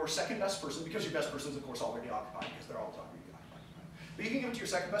to your second best person, because your best person is of course already occupied, because they're all already occupied. Right? But you can give it to your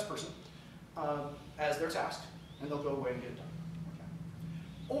second best person as their task, and they'll go away and get it done. Okay.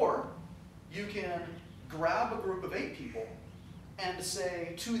 Or you can grab a group of 8 people and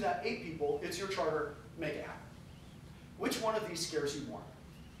say to that 8 people, it's your charter, make it happen. Which one of these scares you more?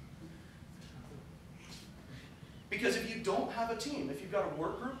 Because if you don't have a team, if you've got a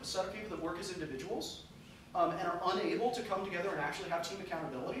work group, a set of people that work as individuals, and are unable to come together and actually have team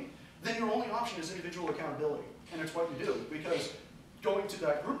accountability, then your only option is individual accountability. And it's what you do, because going to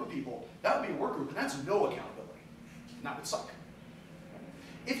that group of people, that would be a work group, and that's no accountability. And that would suck.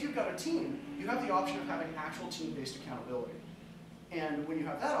 If you've got a team, you have the option of having actual team-based accountability. And when you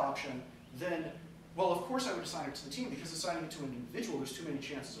have that option, then, well, of course I would assign it to the team, because assigning it to an individual, there's too many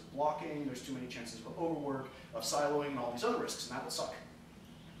chances of blocking, there's too many chances of overwork, of siloing, and all these other risks, and that would suck.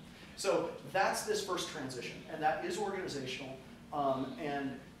 So that's this first transition, and that is organizational.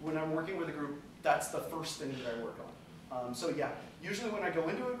 And when I'm working with a group, that's the first thing that I work on. So yeah, usually when I go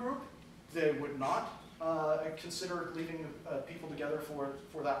into a group, they would not consider leaving people together for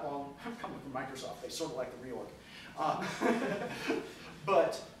that long. I'm coming from Microsoft, they sort of like the reorg.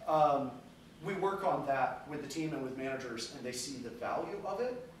 But we work on that with the team and with managers, and they see the value of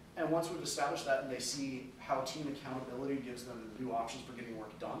it. And once we've established that and they see how team accountability gives them new options for getting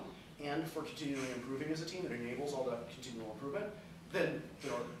work done and for continually improving as a team, that enables all that continual improvement, then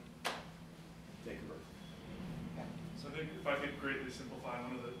they convert. So I think if I could greatly simplify,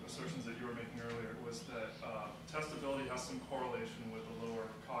 one of the assertions that you were making earlier was that testability has some correlation with a lower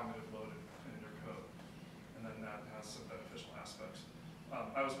cognitive load in your code, and then that has some beneficial aspects.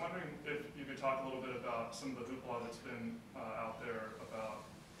 I was wondering if you could talk a little bit about some of the hoopla that's been out there about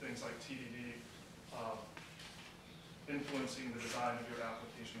things like TDD influencing the design of your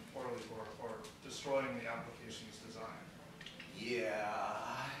application poorly, or destroying the application's design.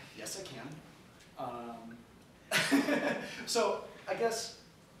 Yeah, yes I can. So I guess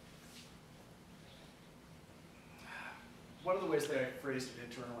one of the ways that I phrased it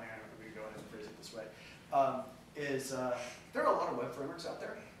internally, I'm going to go ahead and phrase it this way, is there are a lot of web frameworks out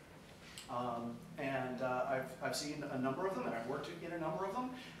there. And I've seen a number of them, and I've worked in a number of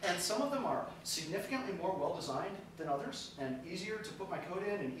them, and some of them are significantly more well-designed than others, and easier to put my code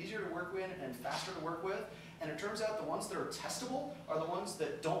in, and easier to work with, and faster to work with. And it turns out the ones that are testable are the ones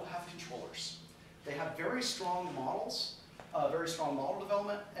that don't have controllers. They have very strong models, very strong model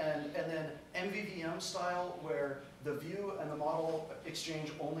development, and then MVVM style, where the view and the model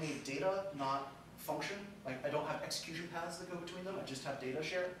exchange only data, not function. Like, I don't have execution paths that go between them, I just have data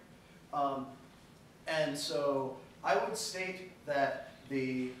share. And so I would state that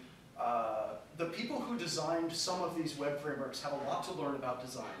the people who designed some of these web frameworks have a lot to learn about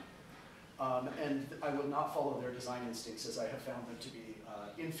design. And I would not follow their design instincts, as I have found them to be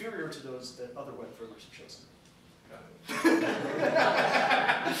inferior to those that other web frameworks have chosen.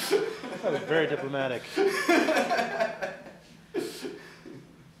 That was very diplomatic. Yeah.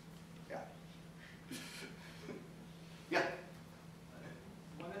 Yeah.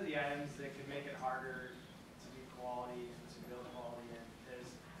 One of the items that could make it harder to do quality and to build quality in is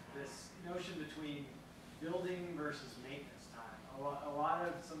this notion between building versus maintenance time. A lot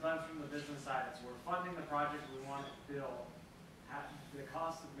of, sometimes from the business side, it's we're funding the project we want to build. The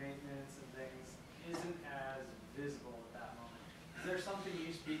cost of maintenance and things isn't as visible at that moment. Is there something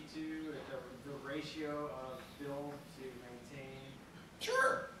you speak to, the ratio of build to maintain?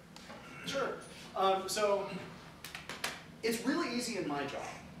 Sure, sure. So it's really easy in my job.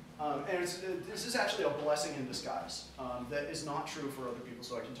 And this is actually a blessing in disguise. That is not true for other people,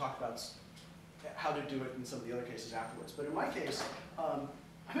 so I can talk about how to do it in some of the other cases afterwards. But in my case, I'm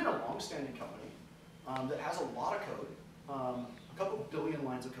in a long-standing company that has a lot of code, a couple billion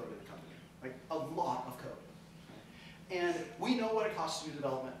lines of code in the company, like a lot of code. And we know what it costs to do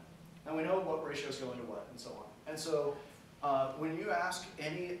development, and we know what ratios go into what, and so on. And so when you ask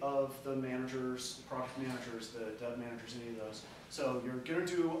any of the managers, the project managers, the dev managers, any of those, so you're going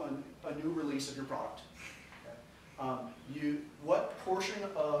to do a new release of your product. Okay? What portion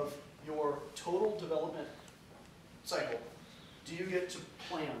of your total development cycle do you get to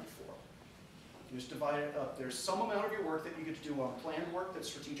plan for? You just divide it up. There's some amount of your work that you get to do on planned work that's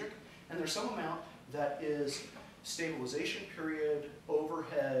strategic, and there's some amount that is stabilization period,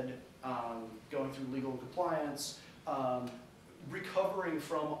 overhead, going through legal compliance, recovering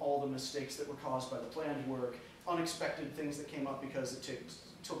from all the mistakes that were caused by the planned work, unexpected things that came up because it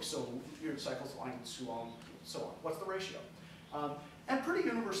took so your cycles line too long, so on. What's the ratio? And pretty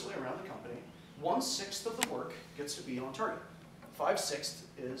universally around the company, 1/6 of the work gets to be on target. 5/6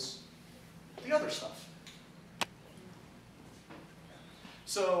 is the other stuff.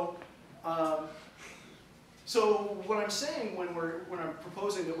 So, what I'm saying when I'm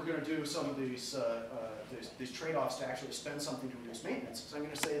proposing that we're going to do some of these trade-offs to actually spend something to reduce maintenance, is I'm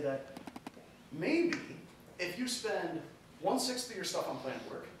going to say that maybe if you spend 1/6 of your stuff on planned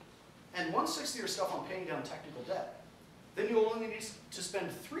work and 1/6 of your stuff on paying down technical debt, then you'll only need to spend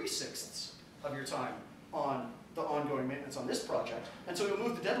 3/6 of your time on the ongoing maintenance on this project, and so you'll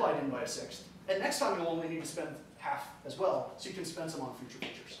move the deadline in by 1/6. And next time you'll only need to spend half as well, so you can spend some on future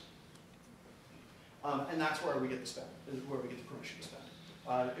features. And that's where we get the spend, where we get the permission to spend.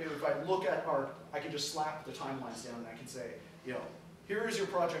 If I look at I can just slap the timelines down and I can say, here is your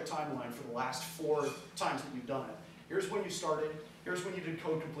project timeline for the last 4 times that you've done it. Here's when you started, here's when you did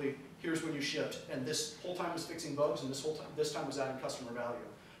code complete, here's when you shipped, and this whole time was fixing bugs, and this time was adding customer value.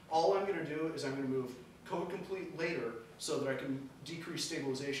 All I'm going to do is I'm going to move code complete later so that I can decrease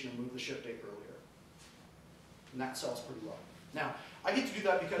stabilization and move the ship date earlier. And that sells pretty well. Now, I get to do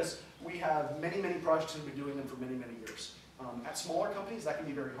that because we have many, many projects and we've been doing them for many, many years. At smaller companies, that can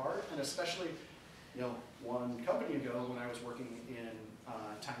be very hard, and especially, one company ago when I was working in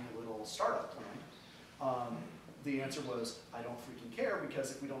a tiny little startup plan, the answer was, I don't freaking care, because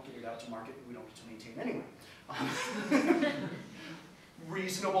if we don't get it out to market, we don't get to maintain anyway.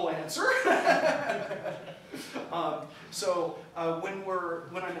 Reasonable answer.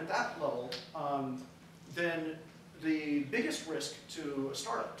 When I'm at that level, then the biggest risk to a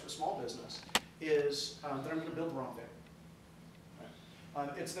startup, to a small business, is that I'm going to build the wrong thing.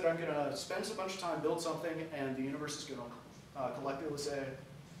 It's that I'm going to spend a bunch of time, build something, and the universe is going to collectively say,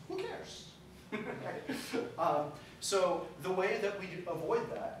 who cares? So the way that we avoid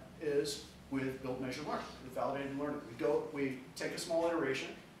that is with build, measure, learn, with validated learning. We take a small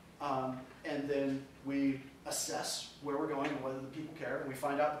iteration, and then we assess where we're going and whether the people care, and we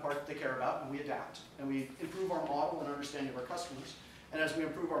find out the part that they care about, and we adapt. And we improve our model and understanding of our customers. And as we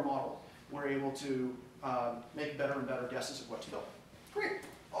improve our model, we're able to make better and better guesses of what to build. Great,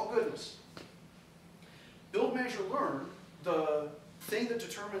 all goodness. Build, measure, learn, the thing that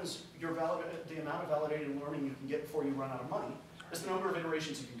determines the amount of validated learning you can get before you run out of money is the number of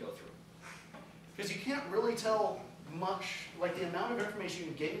iterations you can go through. Because you can't really tell much, like the amount of information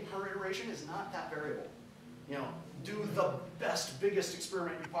you gain per iteration is not that variable. Do the best, biggest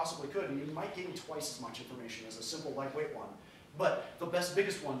experiment you possibly could, and you might gain twice as much information as a simple, lightweight one. But the best,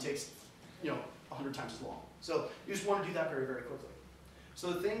 biggest one takes, 100 times as long. So you just want to do that very, very quickly.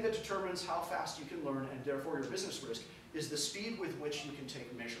 So the thing that determines how fast you can learn, and therefore your business risk, is the speed with which you can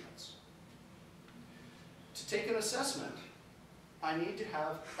take measurements. To take an assessment, I need to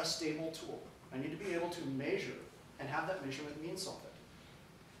have a stable tool. I need to be able to measure and have that measurement mean something.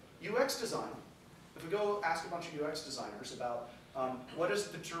 UX design, if we go ask a bunch of UX designers about what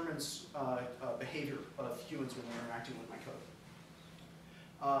determines behavior of humans when they're interacting with my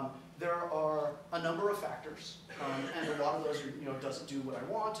code, there are a number of factors, and a lot of those are, does it do what I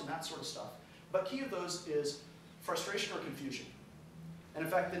want, and that sort of stuff. But key of those is frustration or confusion. And in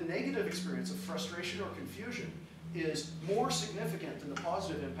fact, the negative experience of frustration or confusion is more significant than the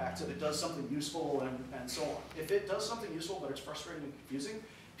positive impacts if it does something useful and so on. If it does something useful but it's frustrating and confusing,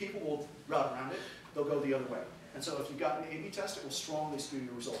 people will route around it. They'll go the other way. And so if you've got an A/B test, it will strongly skew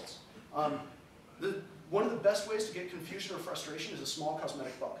your results. One of the best ways to get confusion or frustration is a small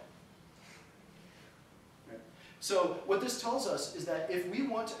cosmetic bug. Right? So what this tells us is that if we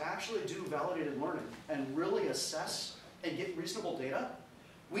want to actually do validated learning and really assess and get reasonable data,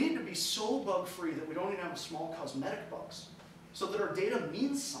 we need to be so bug-free that we don't even have small cosmetic bugs, so that our data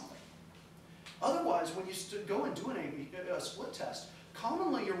means something. Otherwise, when you go and do a split test,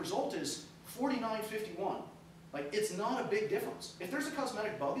 commonly your result is 49-51. Like, it's not a big difference. If there's a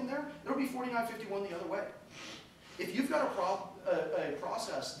cosmetic bug in there, it'll be 49-51 the other way. If you've got a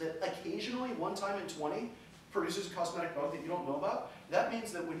process that occasionally, one time in 20, produces a cosmetic bug that you don't know about, that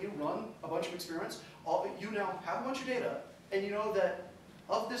means that when you run a bunch of experiments, you now have a bunch of data, and you know that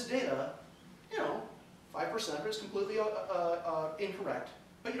of this data, 5% is completely incorrect,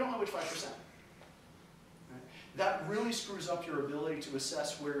 but you don't know which 5%. Right? That really screws up your ability to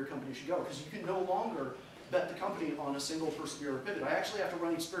assess where your company should go, because you can no longer bet the company on a single persevere or pivot. I actually have to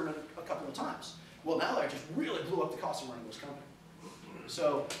run the experiment a couple of times. Well, now I just really blew up the cost of running this company.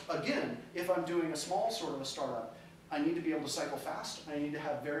 So again, if I'm doing a small sort of a startup, I need to be able to cycle fast. I need to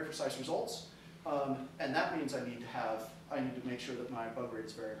have very precise results. And that means I need to make sure that my bug rate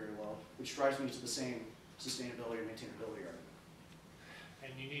is very, very low, which drives me to the same sustainability and maintainability argument. And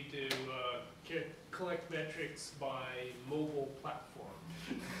And you need to collect metrics by mobile platform,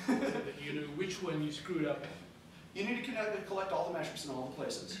 so that you know which one you screwed up. You need to collect all the metrics in all the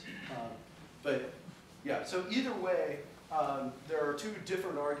places. But yeah, so either way, there are two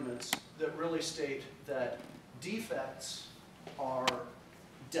different arguments that really state that defects are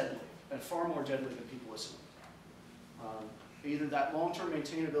deadly, and far more deadly than people assume. Either that long-term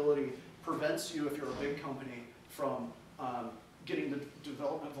maintainability prevents you, if you're a big company, from getting the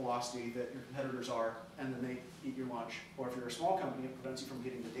development velocity that your competitors are, and then they eat your lunch. Or if you're a small company, it prevents you from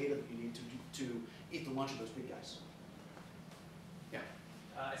getting the data that you need to eat the lunch of those big guys. Yeah?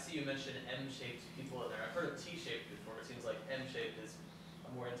 I see you mentioned M-shaped people in there. I've heard of T-shaped before. It seems like M-shaped is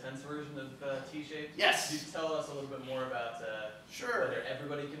a more intense version of T-shaped. Yes! Could you tell us a little bit more about Sure. whether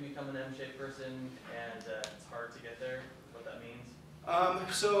everybody can become an M-shaped person and it's hard to get there, what that means?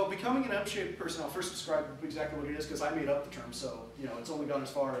 So becoming an M-shaped person, I'll first describe exactly what it is because I made up the term, so it's only gone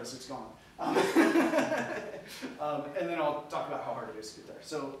as far as it's gone. And then I'll talk about how hard it is to get there.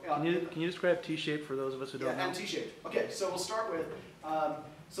 So Can you describe T-shaped for those of us who don't know? and T-shaped. Okay, so we'll start with,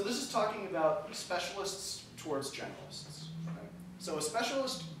 so this is talking about specialists towards generalists. Okay? So a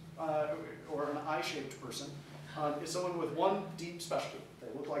specialist or an I-shaped person is someone with one deep specialty. They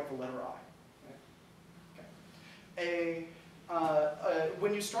look like the letter I. Okay.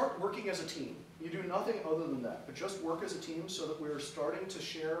 When you start working as a team, you do nothing other than that, but just work as a team so that we're starting to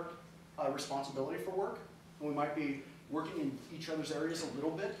share responsibility for work. And we might be working in each other's areas a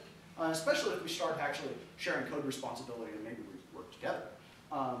little bit, especially if we start actually sharing code responsibility and maybe we work together.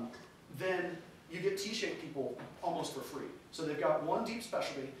 Then you get T-shaped people almost for free. So they've got one deep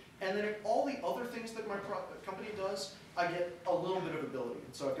specialty, and then all the other things that my company does, I get a little bit of ability.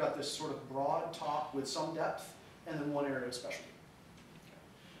 And so I've got this sort of broad top with some depth, and then one area of specialty.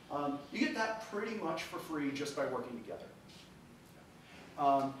 You get that pretty much for free just by working together.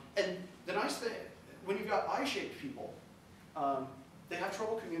 And the nice thing, when you've got I-shaped people, they have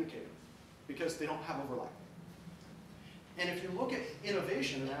trouble communicating because they don't have overlap. And if you look at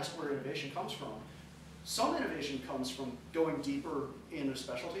innovation and ask where innovation comes from, some innovation comes from going deeper in a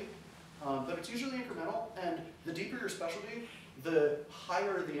specialty, but it's usually incremental, and the deeper your specialty, the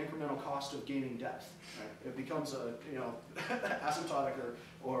higher the incremental cost of gaining depth. Right? It becomes a asymptotic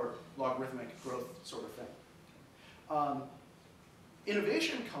or logarithmic growth sort of thing.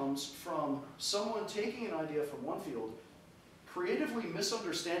 Innovation comes from someone taking an idea from one field, creatively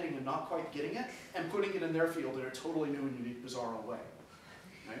misunderstanding and not quite getting it, and putting it in their field in a totally new and unique, bizarre way.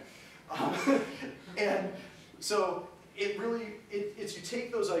 Right? And so it's you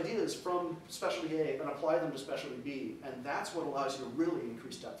take those ideas from specialty A and apply them to specialty B, and that's what allows you to really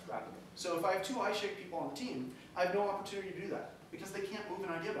increase depth rapidly. So if I have two I-shaped people on the team, I have no opportunity to do that because they can't move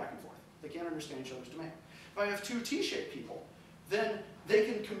an idea back and forth. They can't understand each other's domain. If I have two T-shaped people, then they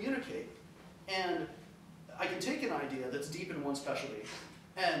can communicate, and I can take an idea that's deep in one specialty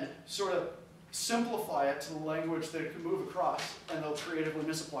and sort of simplify it to the language that it can move across, and they'll creatively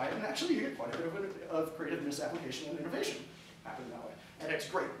misapply it, and actually you get quite a bit of creative misapplication and innovation happening that way. And it's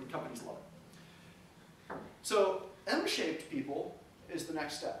great, and companies love it. So M-shaped people is the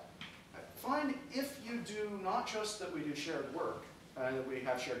next step. Find if you do not just that we do shared work, and that we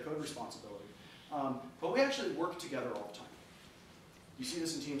have shared code responsibility, but we actually work together all the time. You see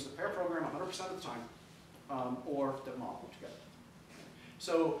this in teams that pair program 100% of the time, or that model together.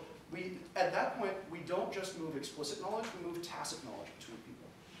 So at that point, we don't just move explicit knowledge, we move tacit knowledge between people.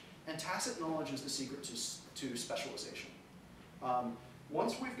 And tacit knowledge is the secret to specialization.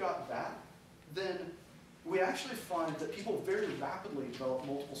 Once we've got that, then we actually find that people very rapidly develop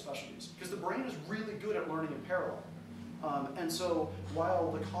multiple specialties, because the brain is really good at learning in parallel. And so while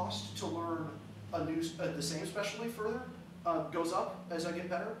the cost to learn the same specialty further goes up as I get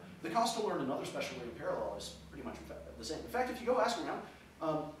better, the cost to learn another specialty in parallel is pretty much the same. In fact, if you go ask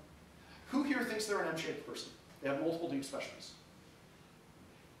around, who here thinks they're an M-shaped person? They have multiple deep specialties.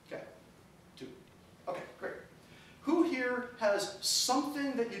 Okay, 2. Okay, great. Who here has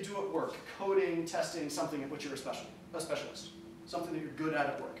something that you do at work, coding, testing, something at which you're a specialist? Something that you're good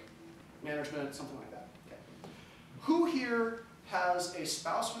at work? Management, something like that. Okay. Who here has a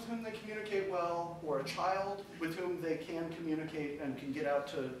spouse with whom they communicate well, or a child with whom they can communicate and can get out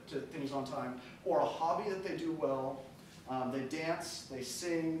to things on time, or a hobby that they do well? They dance, they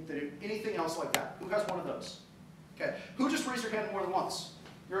sing, they do anything else like that. Who has one of those? Okay. Who just raised your hand more than once?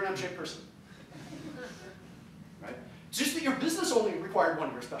 You're an M-shaped person. Right? It's just that your business only required one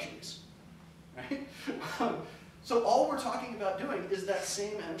of your specialties. Right? So all we're talking about doing is that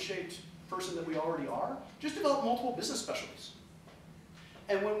same M-shaped person that we already are, just develop multiple business specialties.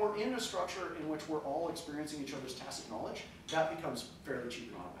 And when we're in a structure in which we're all experiencing each other's tacit knowledge, that becomes fairly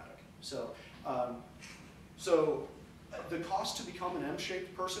cheap and automatic. So the cost to become an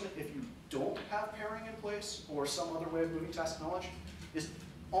M-shaped person, if you don't have pairing in place or some other way of moving task knowledge, is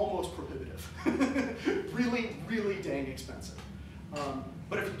almost prohibitive. Really, really dang expensive.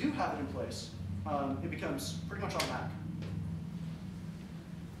 But if you do have it in place, it becomes pretty much automatic.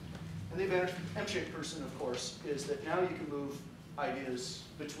 And the advantage of an M-shaped person, of course, is that now you can move ideas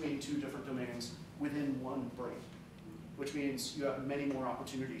between two different domains within one brain, which means you have many more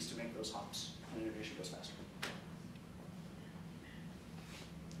opportunities to make those hops, and innovation goes faster.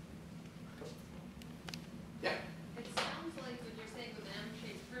 Yeah? It sounds like what you're saying with an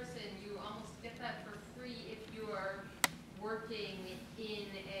M-shaped person, you almost get that for free if you're working in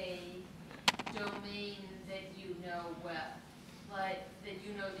a domain that you know well, like that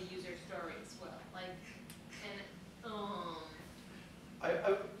you know the user stories well, like, and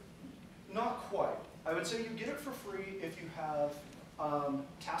Not quite. I would say you get it for free if you have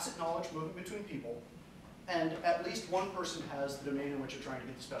tacit knowledge moving between people, and at least one person has the domain in which you're trying to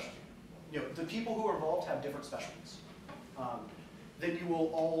get the specialty. You know, the people who are involved have different specialties. Then you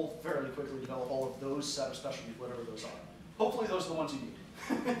will all fairly quickly develop all of those set of specialties, whatever those are. Hopefully those are the ones you need,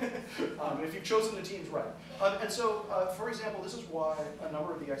 if you've chosen the teams right. And so, for example, this is why a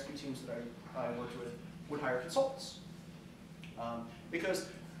number of the XP teams that I worked with would hire consultants. Because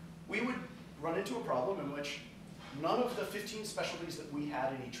we would run into a problem in which none of the 15 specialties that we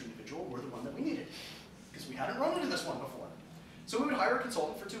had in each individual were the one that we needed, because we hadn't run into this one before. So we would hire a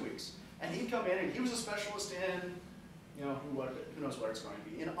consultant for 2 weeks, and he'd come in and he was a specialist in, you know, who knows what it's going to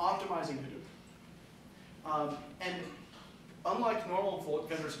be, in optimizing Hadoop. And unlike normal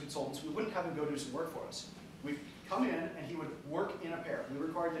vendors and consultants, we wouldn't have him go do some work for us. We'd come in and he would work in a pair. We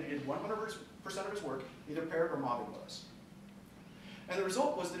required that he did 100% of his work either paired or mobbing with us. And the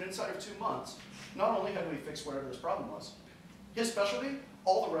result was that inside of 2 months, not only had we fixed whatever this problem was, his specialty,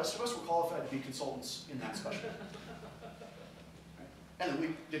 all the rest of us were qualified to be consultants in that specialty. And then we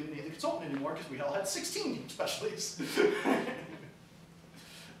didn't need the consultant anymore because we all had 16 specialties.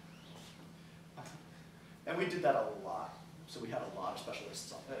 And we did that a lot. So we had a lot of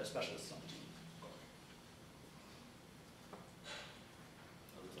specialists on the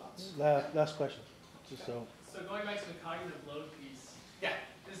team. Last question. Just so. So going back to the cognitive load piece. Yeah.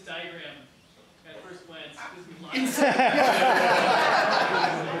 This diagram, at first glance, gives me lots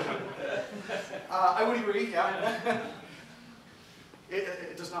I would agree, yeah.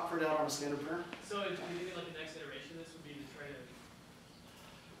 It does not print out on a standard printer. So do you think like the next iteration of this would be to try to...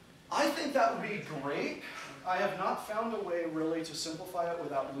 I think that would be great. I have not found a way really to simplify it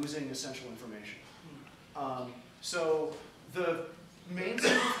without losing essential information. So the main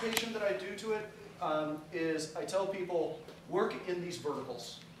simplification that I do to it is I tell people, work in these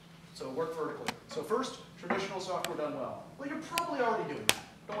verticals. So work vertically. So first, traditional software done well. Well, you're probably already doing that.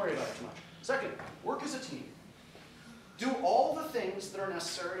 Don't worry about it too much. Second, work as a team. Do all the things that are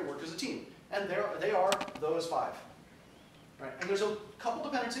necessary to work as a team. And they are those 5. Right? And there's a couple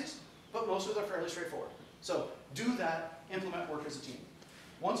dependencies, but most of them are fairly straightforward. So do that, implement work as a team.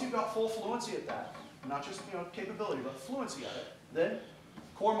 Once you've got full fluency at that, not just capability, but fluency at it, then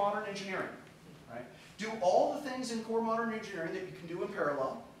core modern engineering. Right? Do all the things in core modern engineering that you can do in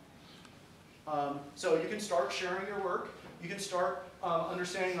parallel. So you can start sharing your work. You can start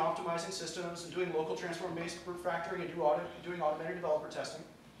understanding and optimizing systems and doing local transform-based refactoring and doing automated developer testing.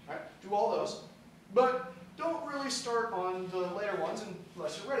 Right? Do all those. But don't really start on the later ones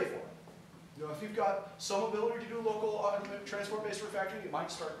unless you're ready for it. If you've got some ability to do local transform-based refactoring, you might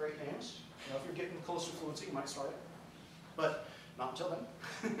start great names. If you're getting close to fluency, you might start it. But not until then.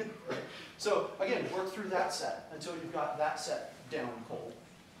 Right? So again, work through that set until you've got that set down cold.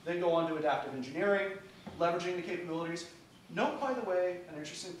 Then go on to adaptive engineering, leveraging the capabilities. Note, by the way, an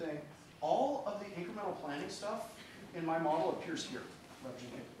interesting thing, all of the incremental planning stuff in my model appears here, leveraging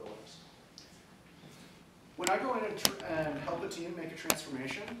capabilities. When I go in and help a team make a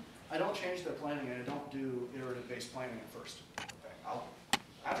transformation, I don't change their planning and I don't do iterative-based planning at first. Okay.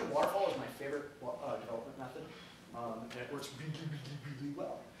 Agile waterfall is my favorite development method. It works really, really, really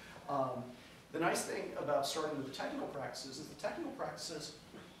well. The nice thing about starting with the technical practices is the technical practices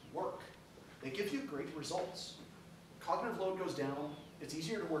work. They give you great results. Cognitive load goes down. It's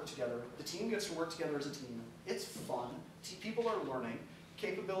easier to work together. The team gets to work together as a team. It's fun. People are learning.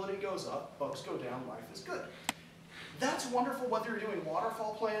 Capability goes up. Bugs go down. Life is good. That's wonderful whether you're doing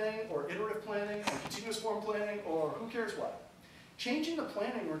waterfall planning or iterative planning or continuous form planning or who cares what. Changing the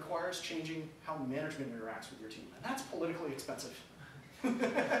planning requires changing how management interacts with your team, and that's politically expensive.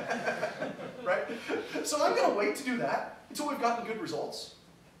 Right? So I'm going to wait to do that until we've gotten good results.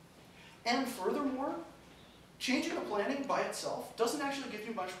 And furthermore, changing the planning by itself doesn't actually give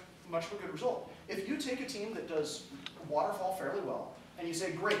you much of a good result. If you take a team that does waterfall fairly well, and you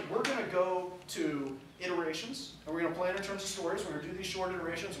say, great, we're going to go to iterations, and we're going to plan in terms of stories, we're going to do these short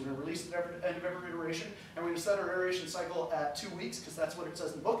iterations, we're going to release at the end of every iteration, and we're going to set our iteration cycle at 2 weeks, because that's what it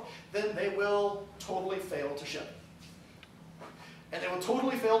says in the book, then they will totally fail to ship. And they will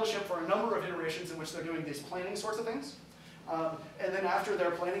totally fail to ship for a number of iterations in which they're doing these planning sorts of things. And then after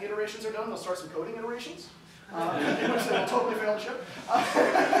their planning iterations are done, they'll start some coding iterations, in which they will totally fail to ship.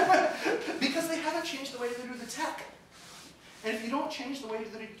 Because they haven't changed the way they do the tech. And if you don't change the way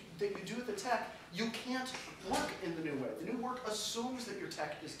that you do the tech, you can't work in the new way. The new work assumes that your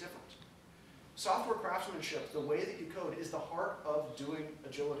tech is different. Software craftsmanship, the way that you code, is the heart of doing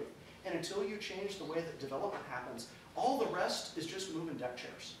agility. And until you change the way that development happens, all the rest is just moving deck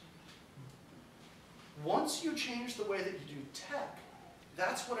chairs. Once you change the way that you do tech,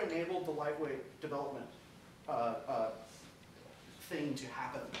 that's what enabled the lightweight development thing to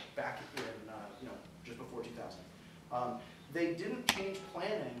happen back in just before 2000. They didn't change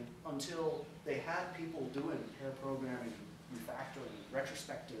planning until they had people doing pair programming, refactoring,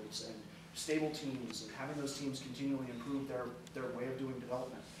 retrospectives, and stable teams, and having those teams continually improve their way of doing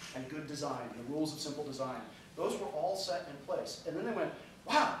development, and good design, the rules of simple design. Those were all set in place. And then they went,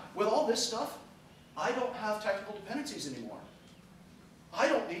 wow, with all this stuff, I don't have technical dependencies anymore. I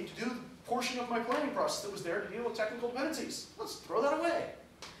don't need to do the portion of my planning process that was there to deal with technical dependencies. Let's throw that away.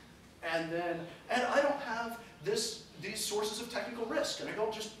 And I don't have these sources of technical risk, and I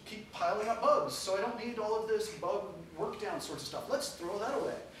don't just keep piling up bugs, so I don't need all of this bug work down sorts of stuff. Let's throw that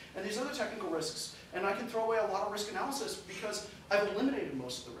away. And these other technical risks, and I can throw away a lot of risk analysis because I've eliminated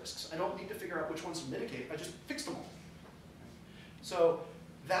most of the risks. I don't need to figure out which ones to mitigate, I just fixed them all. So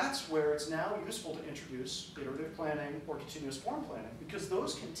that's where it's now useful to introduce iterative planning or continuous form planning, because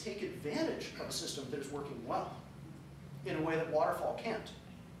those can take advantage of a system that is working well in a way that waterfall can't.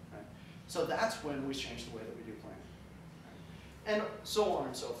 Right? So that's when we change the way that we do planning. Right? And so on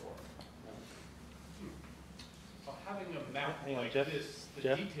and so forth. Well, having a map Hang on, like Jeff. this, the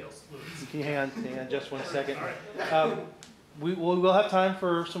Jeff? details fluid. Can you hang on just 1 second? All right. We will have time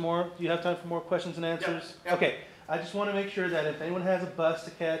for some more. Do you have time for more questions and answers? Yep. Okay. I just want to make sure that if anyone has a bus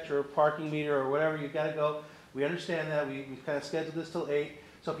to catch or a parking meter or whatever, you've got to go. We understand that. We kind of scheduled this till 8.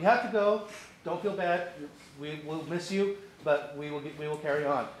 So if you have to go, don't feel bad. We will miss you, but we will carry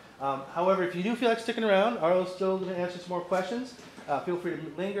on. However, if you do feel like sticking around, Arlo's still going to answer some more questions. Feel free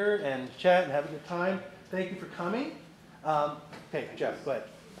to linger and chat and have a good time. Thank you for coming. Okay, Jeff, go ahead.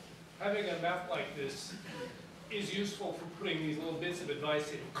 Having a map like this is useful for putting these little bits of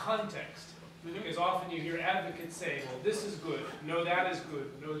advice in context. Because often you hear advocates saying, well, this is good, no, that is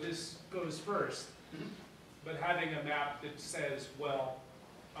good, no, this goes first. But having a map that says, well,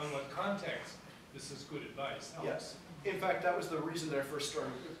 on what context, this is good advice helps. Yes. In fact, that was the reason that I first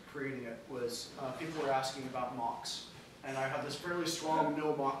started creating it, was people were asking about mocks. And I have this fairly strong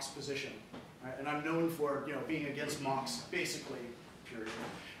no mocks position. Right? And I'm known for being against mocks, basically, period.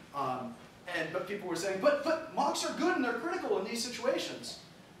 But people were saying, but mocks are good and they're critical in these situations.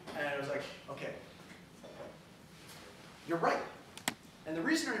 And I was like, okay, you're right. And the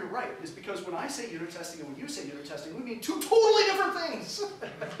reason you're right is because when I say unit testing and when you say unit testing, we mean two totally different things.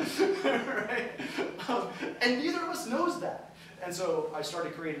 Right? And neither of us knows that. And so I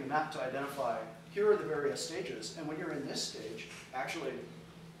started creating a map to identify, here are the various stages. And when you're in this stage, actually,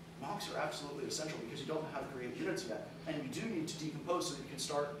 mocks are absolutely essential because you don't know how to create units yet. And you do need to decompose so that you can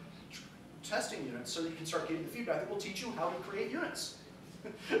start testing units, so that you can start getting the feedback that will teach you how to create units.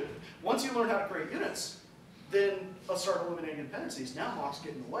 Once you learn how to create units, then I'll start eliminating dependencies. Now mocks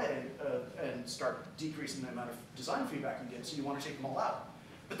get in the way and start decreasing the amount of design feedback you get, so you want to take them all out.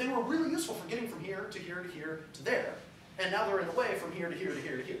 But they were really useful for getting from here to here to here to there. And now they're in the way from here to here to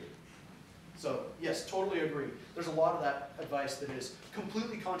here to here. So yes, totally agree. There's a lot of that advice that is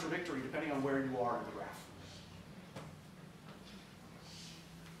completely contradictory depending on where you are in the graph.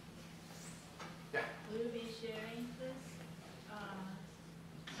 Yeah? Will you be sharing this?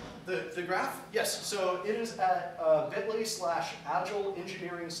 The graph? Yes, so it is at bit.ly/agile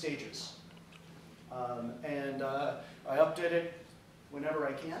engineering stages. I update it whenever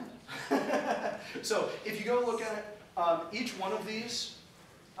I can. So if you go look at it, each one of these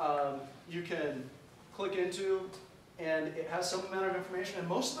you can click into, and it has some amount of information, and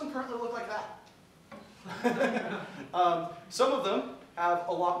most of them currently look like that. Some of them have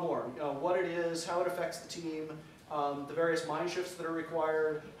a lot more. What it is, how it affects the team, the various mind shifts that are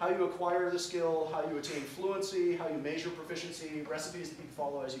required, how you acquire the skill, how you attain fluency, how you measure proficiency, recipes that you can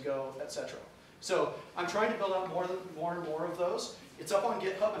follow as you go, etc. So I'm trying to build out more and more of those. It's up on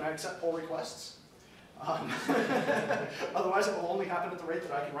GitHub, and I accept pull requests. Otherwise, it will only happen at the rate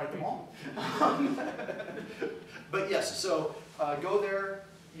that I can write them all. But yes, so go there.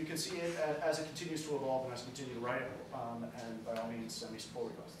 You can see it as it continues to evolve and as I continue to write it. And by all means, send me some pull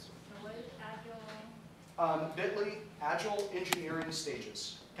requests. So what is Agile? Bit.ly, Agile Engineering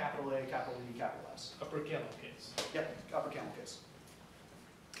Stages. Capital A, capital E, capital S. Upper camel case. Yep, upper camel case.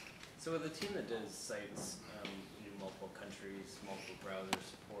 So with a team that does sites in multiple countries, multiple browser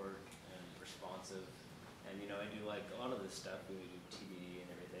support, and responsive, and you know, I do like a lot of this stuff, we do TDD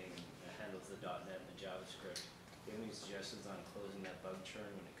and everything, and it handles the .NET and the JavaScript. Do you have any suggestions on closing that bug churn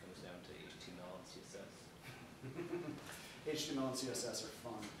when it comes down to HTML and CSS? HTML and CSS are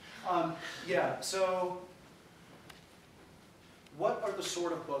fun. Yeah, so what are the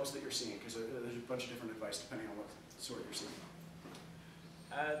sort of bugs that you're seeing? Because there's a bunch of different advice depending on what sort you're seeing.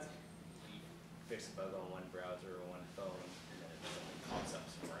 You fix a bug on one browser or one phone, and then it pops up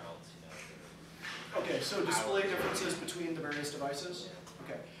somewhere else, you know. Okay, so display differences between the various devices?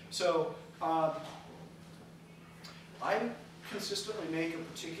 Okay, so I consistently make a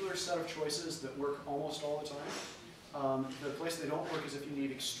particular set of choices that work almost all the time. The place they don't work is if you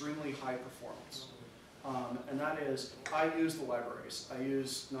need extremely high performance. And that is, I use the libraries. I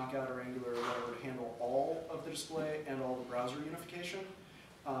use Knockout or Angular or whatever to handle all of the display and all the browser unification,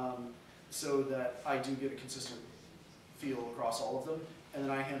 so that I do get a consistent feel across all of them, and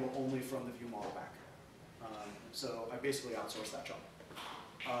then I handle only from the view model back. So I basically outsource that job.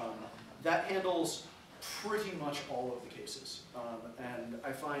 That handles pretty much all of the cases. And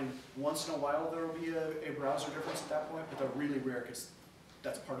I find once in a while there will be a browser difference at that point, but they're really rare because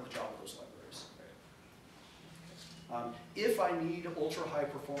that's part of the job of those libraries. If I need ultra high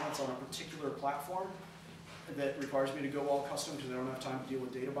performance on a particular platform that requires me to go all custom because I don't have time to deal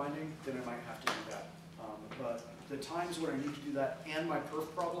with data binding, then I might have to do that. But the times where I need to do that and my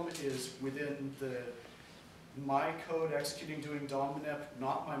perf problem is within my code executing doing DOM manip,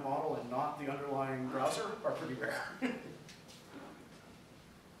 not my model and not the underlying browser, are pretty rare. Other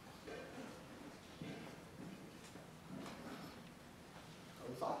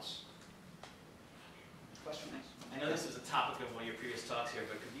thoughts? Questions? I know this is a topic of one of your previous talks here,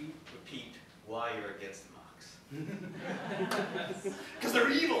 but could you repeat why you're against mocks? Because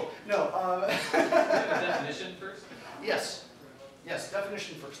they're evil! No. Definition first? Yes. Yes,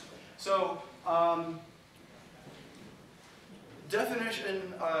 definition first. So,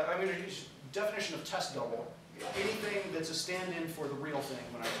 definition, I'm going to use definition of test double. Anything that's a stand-in for the real thing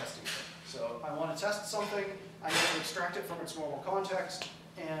when I'm testing it. So I want to test something, I need to extract it from its normal context,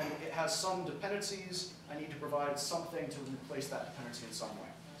 and it has some dependencies. I need to provide something to replace that dependency in some way.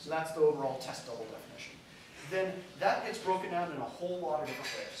 So that's the overall test double definition. Then that gets broken down in a whole lot of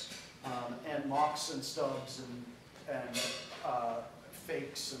different ways. And mocks and stubs and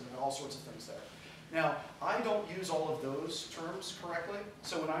fakes and all sorts of things there. Now, I don't use all of those terms correctly.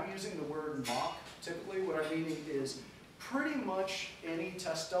 So when I'm using the word mock, typically what I'm meaning is pretty much any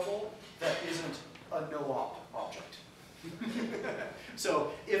test double that isn't a no-op object.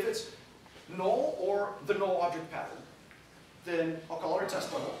 So if it's null or the null object pattern, then I'll call it a test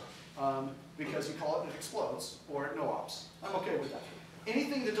double because you call it and it explodes, or it no-ops. I'm okay with that.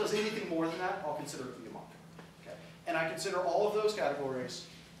 Anything that does anything more than that, I'll consider it to be a mock. Okay? And I consider all of those categories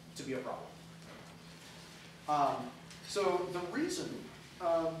to be a problem. So the reason,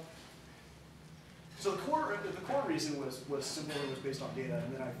 so the core reason was simply based on data,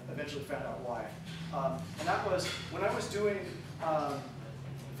 and then I eventually found out why. And that was when I was doing,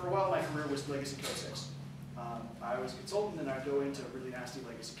 for a while my career was legacy code 6. I was a consultant, and I'd go into really nasty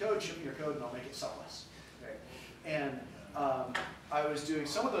legacy code, ship me your code, and I'll make it suck less. Okay? And I was doing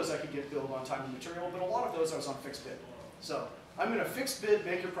some of those I could get billed on time and material, but a lot of those I was on fixed bid. So I'm going to fixed bid,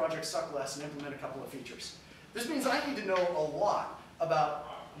 make your project suck less, and implement a couple of features. This means I need to know a lot about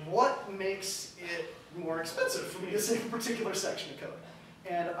what makes it more expensive for me to save a particular section of code.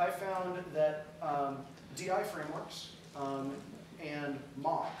 And I found that DI frameworks and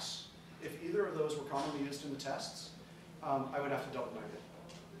mocks, if either of those were commonly used in the tests, I would have to double my bid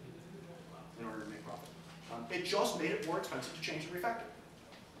in order to make profit. It just made it more expensive to change and refactor.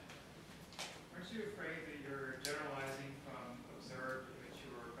 Aren't you afraid that you're generalizing from observed to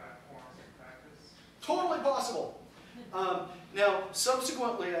mature platforms and practice? Totally possible. Now,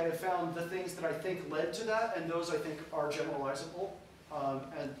 subsequently, I have found the things that I think led to that, and those I think are generalizable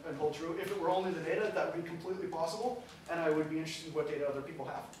and hold true. If it were only the data, that would be completely possible, and I would be interested in what data other people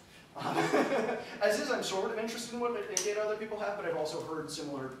have. As is, I'm sort of interested in what data other people have, but I've also heard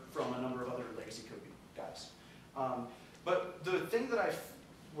similar from a number of other legacy code guys. But the thing that I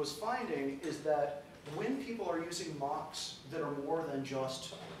was finding is that when people are using mocks that are more than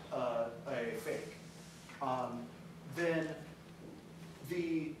just a fake, then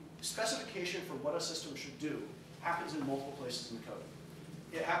the specification for what a system should do happens in multiple places in the code.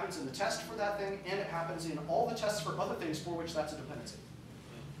 It happens in the test for that thing, and it happens in all the tests for other things for which that's a dependency.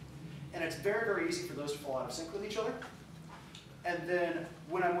 And it's very, very easy for those to fall out of sync with each other. And then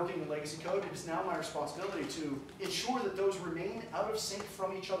when I'm working with legacy code, it is now my responsibility to ensure that those remain out of sync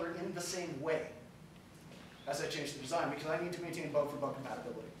from each other in the same way as I change the design, because I need to maintain bug-for-bug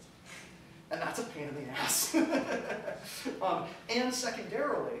compatibility. And that's a pain in the ass. And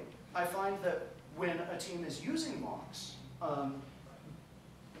secondarily, I find that when a team is using mocks,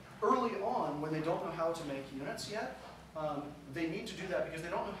 early on, when they don't know how to make units yet, they need to do that because they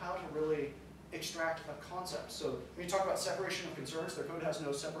don't know how to really extract a concept. So when you talk about separation of concerns, their code has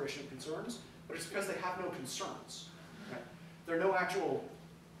no separation of concerns, but it's because they have no concerns. Right? There are no actual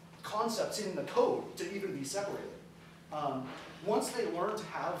concepts in the code to even be separated. Once they learn to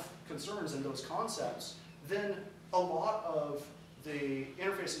have concerns in those concepts, then a lot of the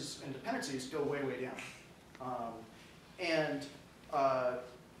interfaces and dependencies go way, way down.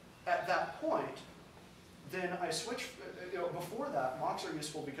 At that point, then I switch, before that, mocks are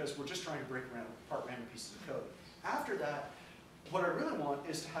useful because we're just trying to break apart random pieces of code. After that, what I really want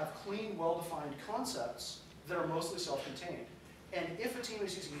is to have clean, well-defined concepts that are mostly self-contained. And if a team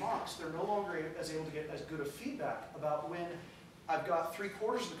is using mocks, they're no longer able to get as good of feedback about when I've got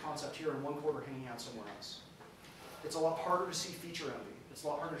 3/4 of the concept here and 1/4 hanging out somewhere else. It's a lot harder to see feature envy. It's a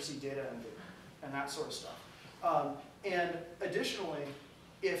lot harder to see data envy and that sort of stuff. And additionally,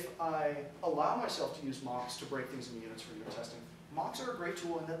 if I allow myself to use mocks to break things into units for unit testing, mocks are a great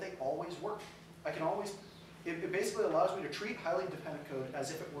tool in that they always work. It basically allows me to treat highly dependent code as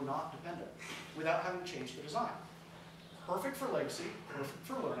if it were not dependent without having to change the design. Perfect for legacy, perfect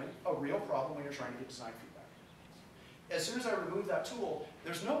for learning, a real problem when you're trying to get design feedback. As soon as I remove that tool,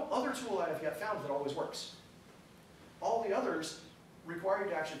 there's no other tool I have yet found that always works. All the others require you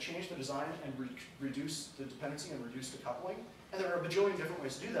to actually change the design and reduce the dependency and reduce the coupling. And there are a bajillion different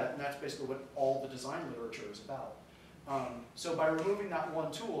ways to do that, and that's basically what all the design literature is about. So by removing that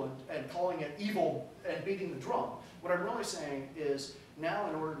one tool and calling it evil and beating the drum, what I'm really saying is now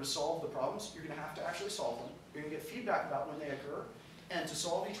in order to solve the problems, you're going to have to actually solve them. You're going to get feedback about when they occur. And to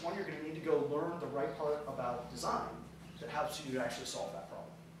solve each one, you're going to need to go learn the right part about design that helps you to actually solve that problem.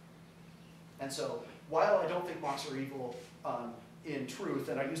 And so while I don't think mocks are evil in truth,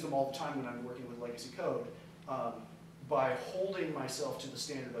 and I use them all the time when I'm working with legacy code, by holding myself to the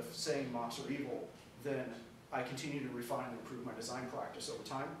standard of saying mocks are evil, then I continue to refine and improve my design practice over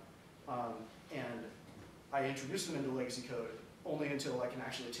time. And I introduce them into legacy code only until I can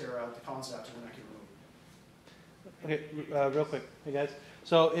actually tear out the concept and then I can remove it. Okay, real quick, hey guys.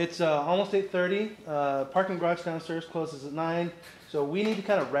 So it's almost 8:30. Parking garage downstairs closes at 9. So we need to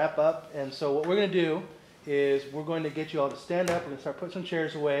kind of wrap up. And so what we're going to do is we're going to get you all to stand up. We're going to start putting some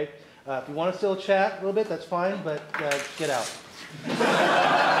chairs away. If you want to still chat a little bit, that's fine, but get out. All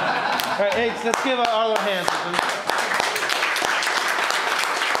right, hey, let's give Arlo a hand.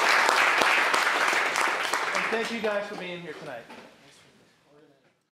 And thank you guys for being here tonight.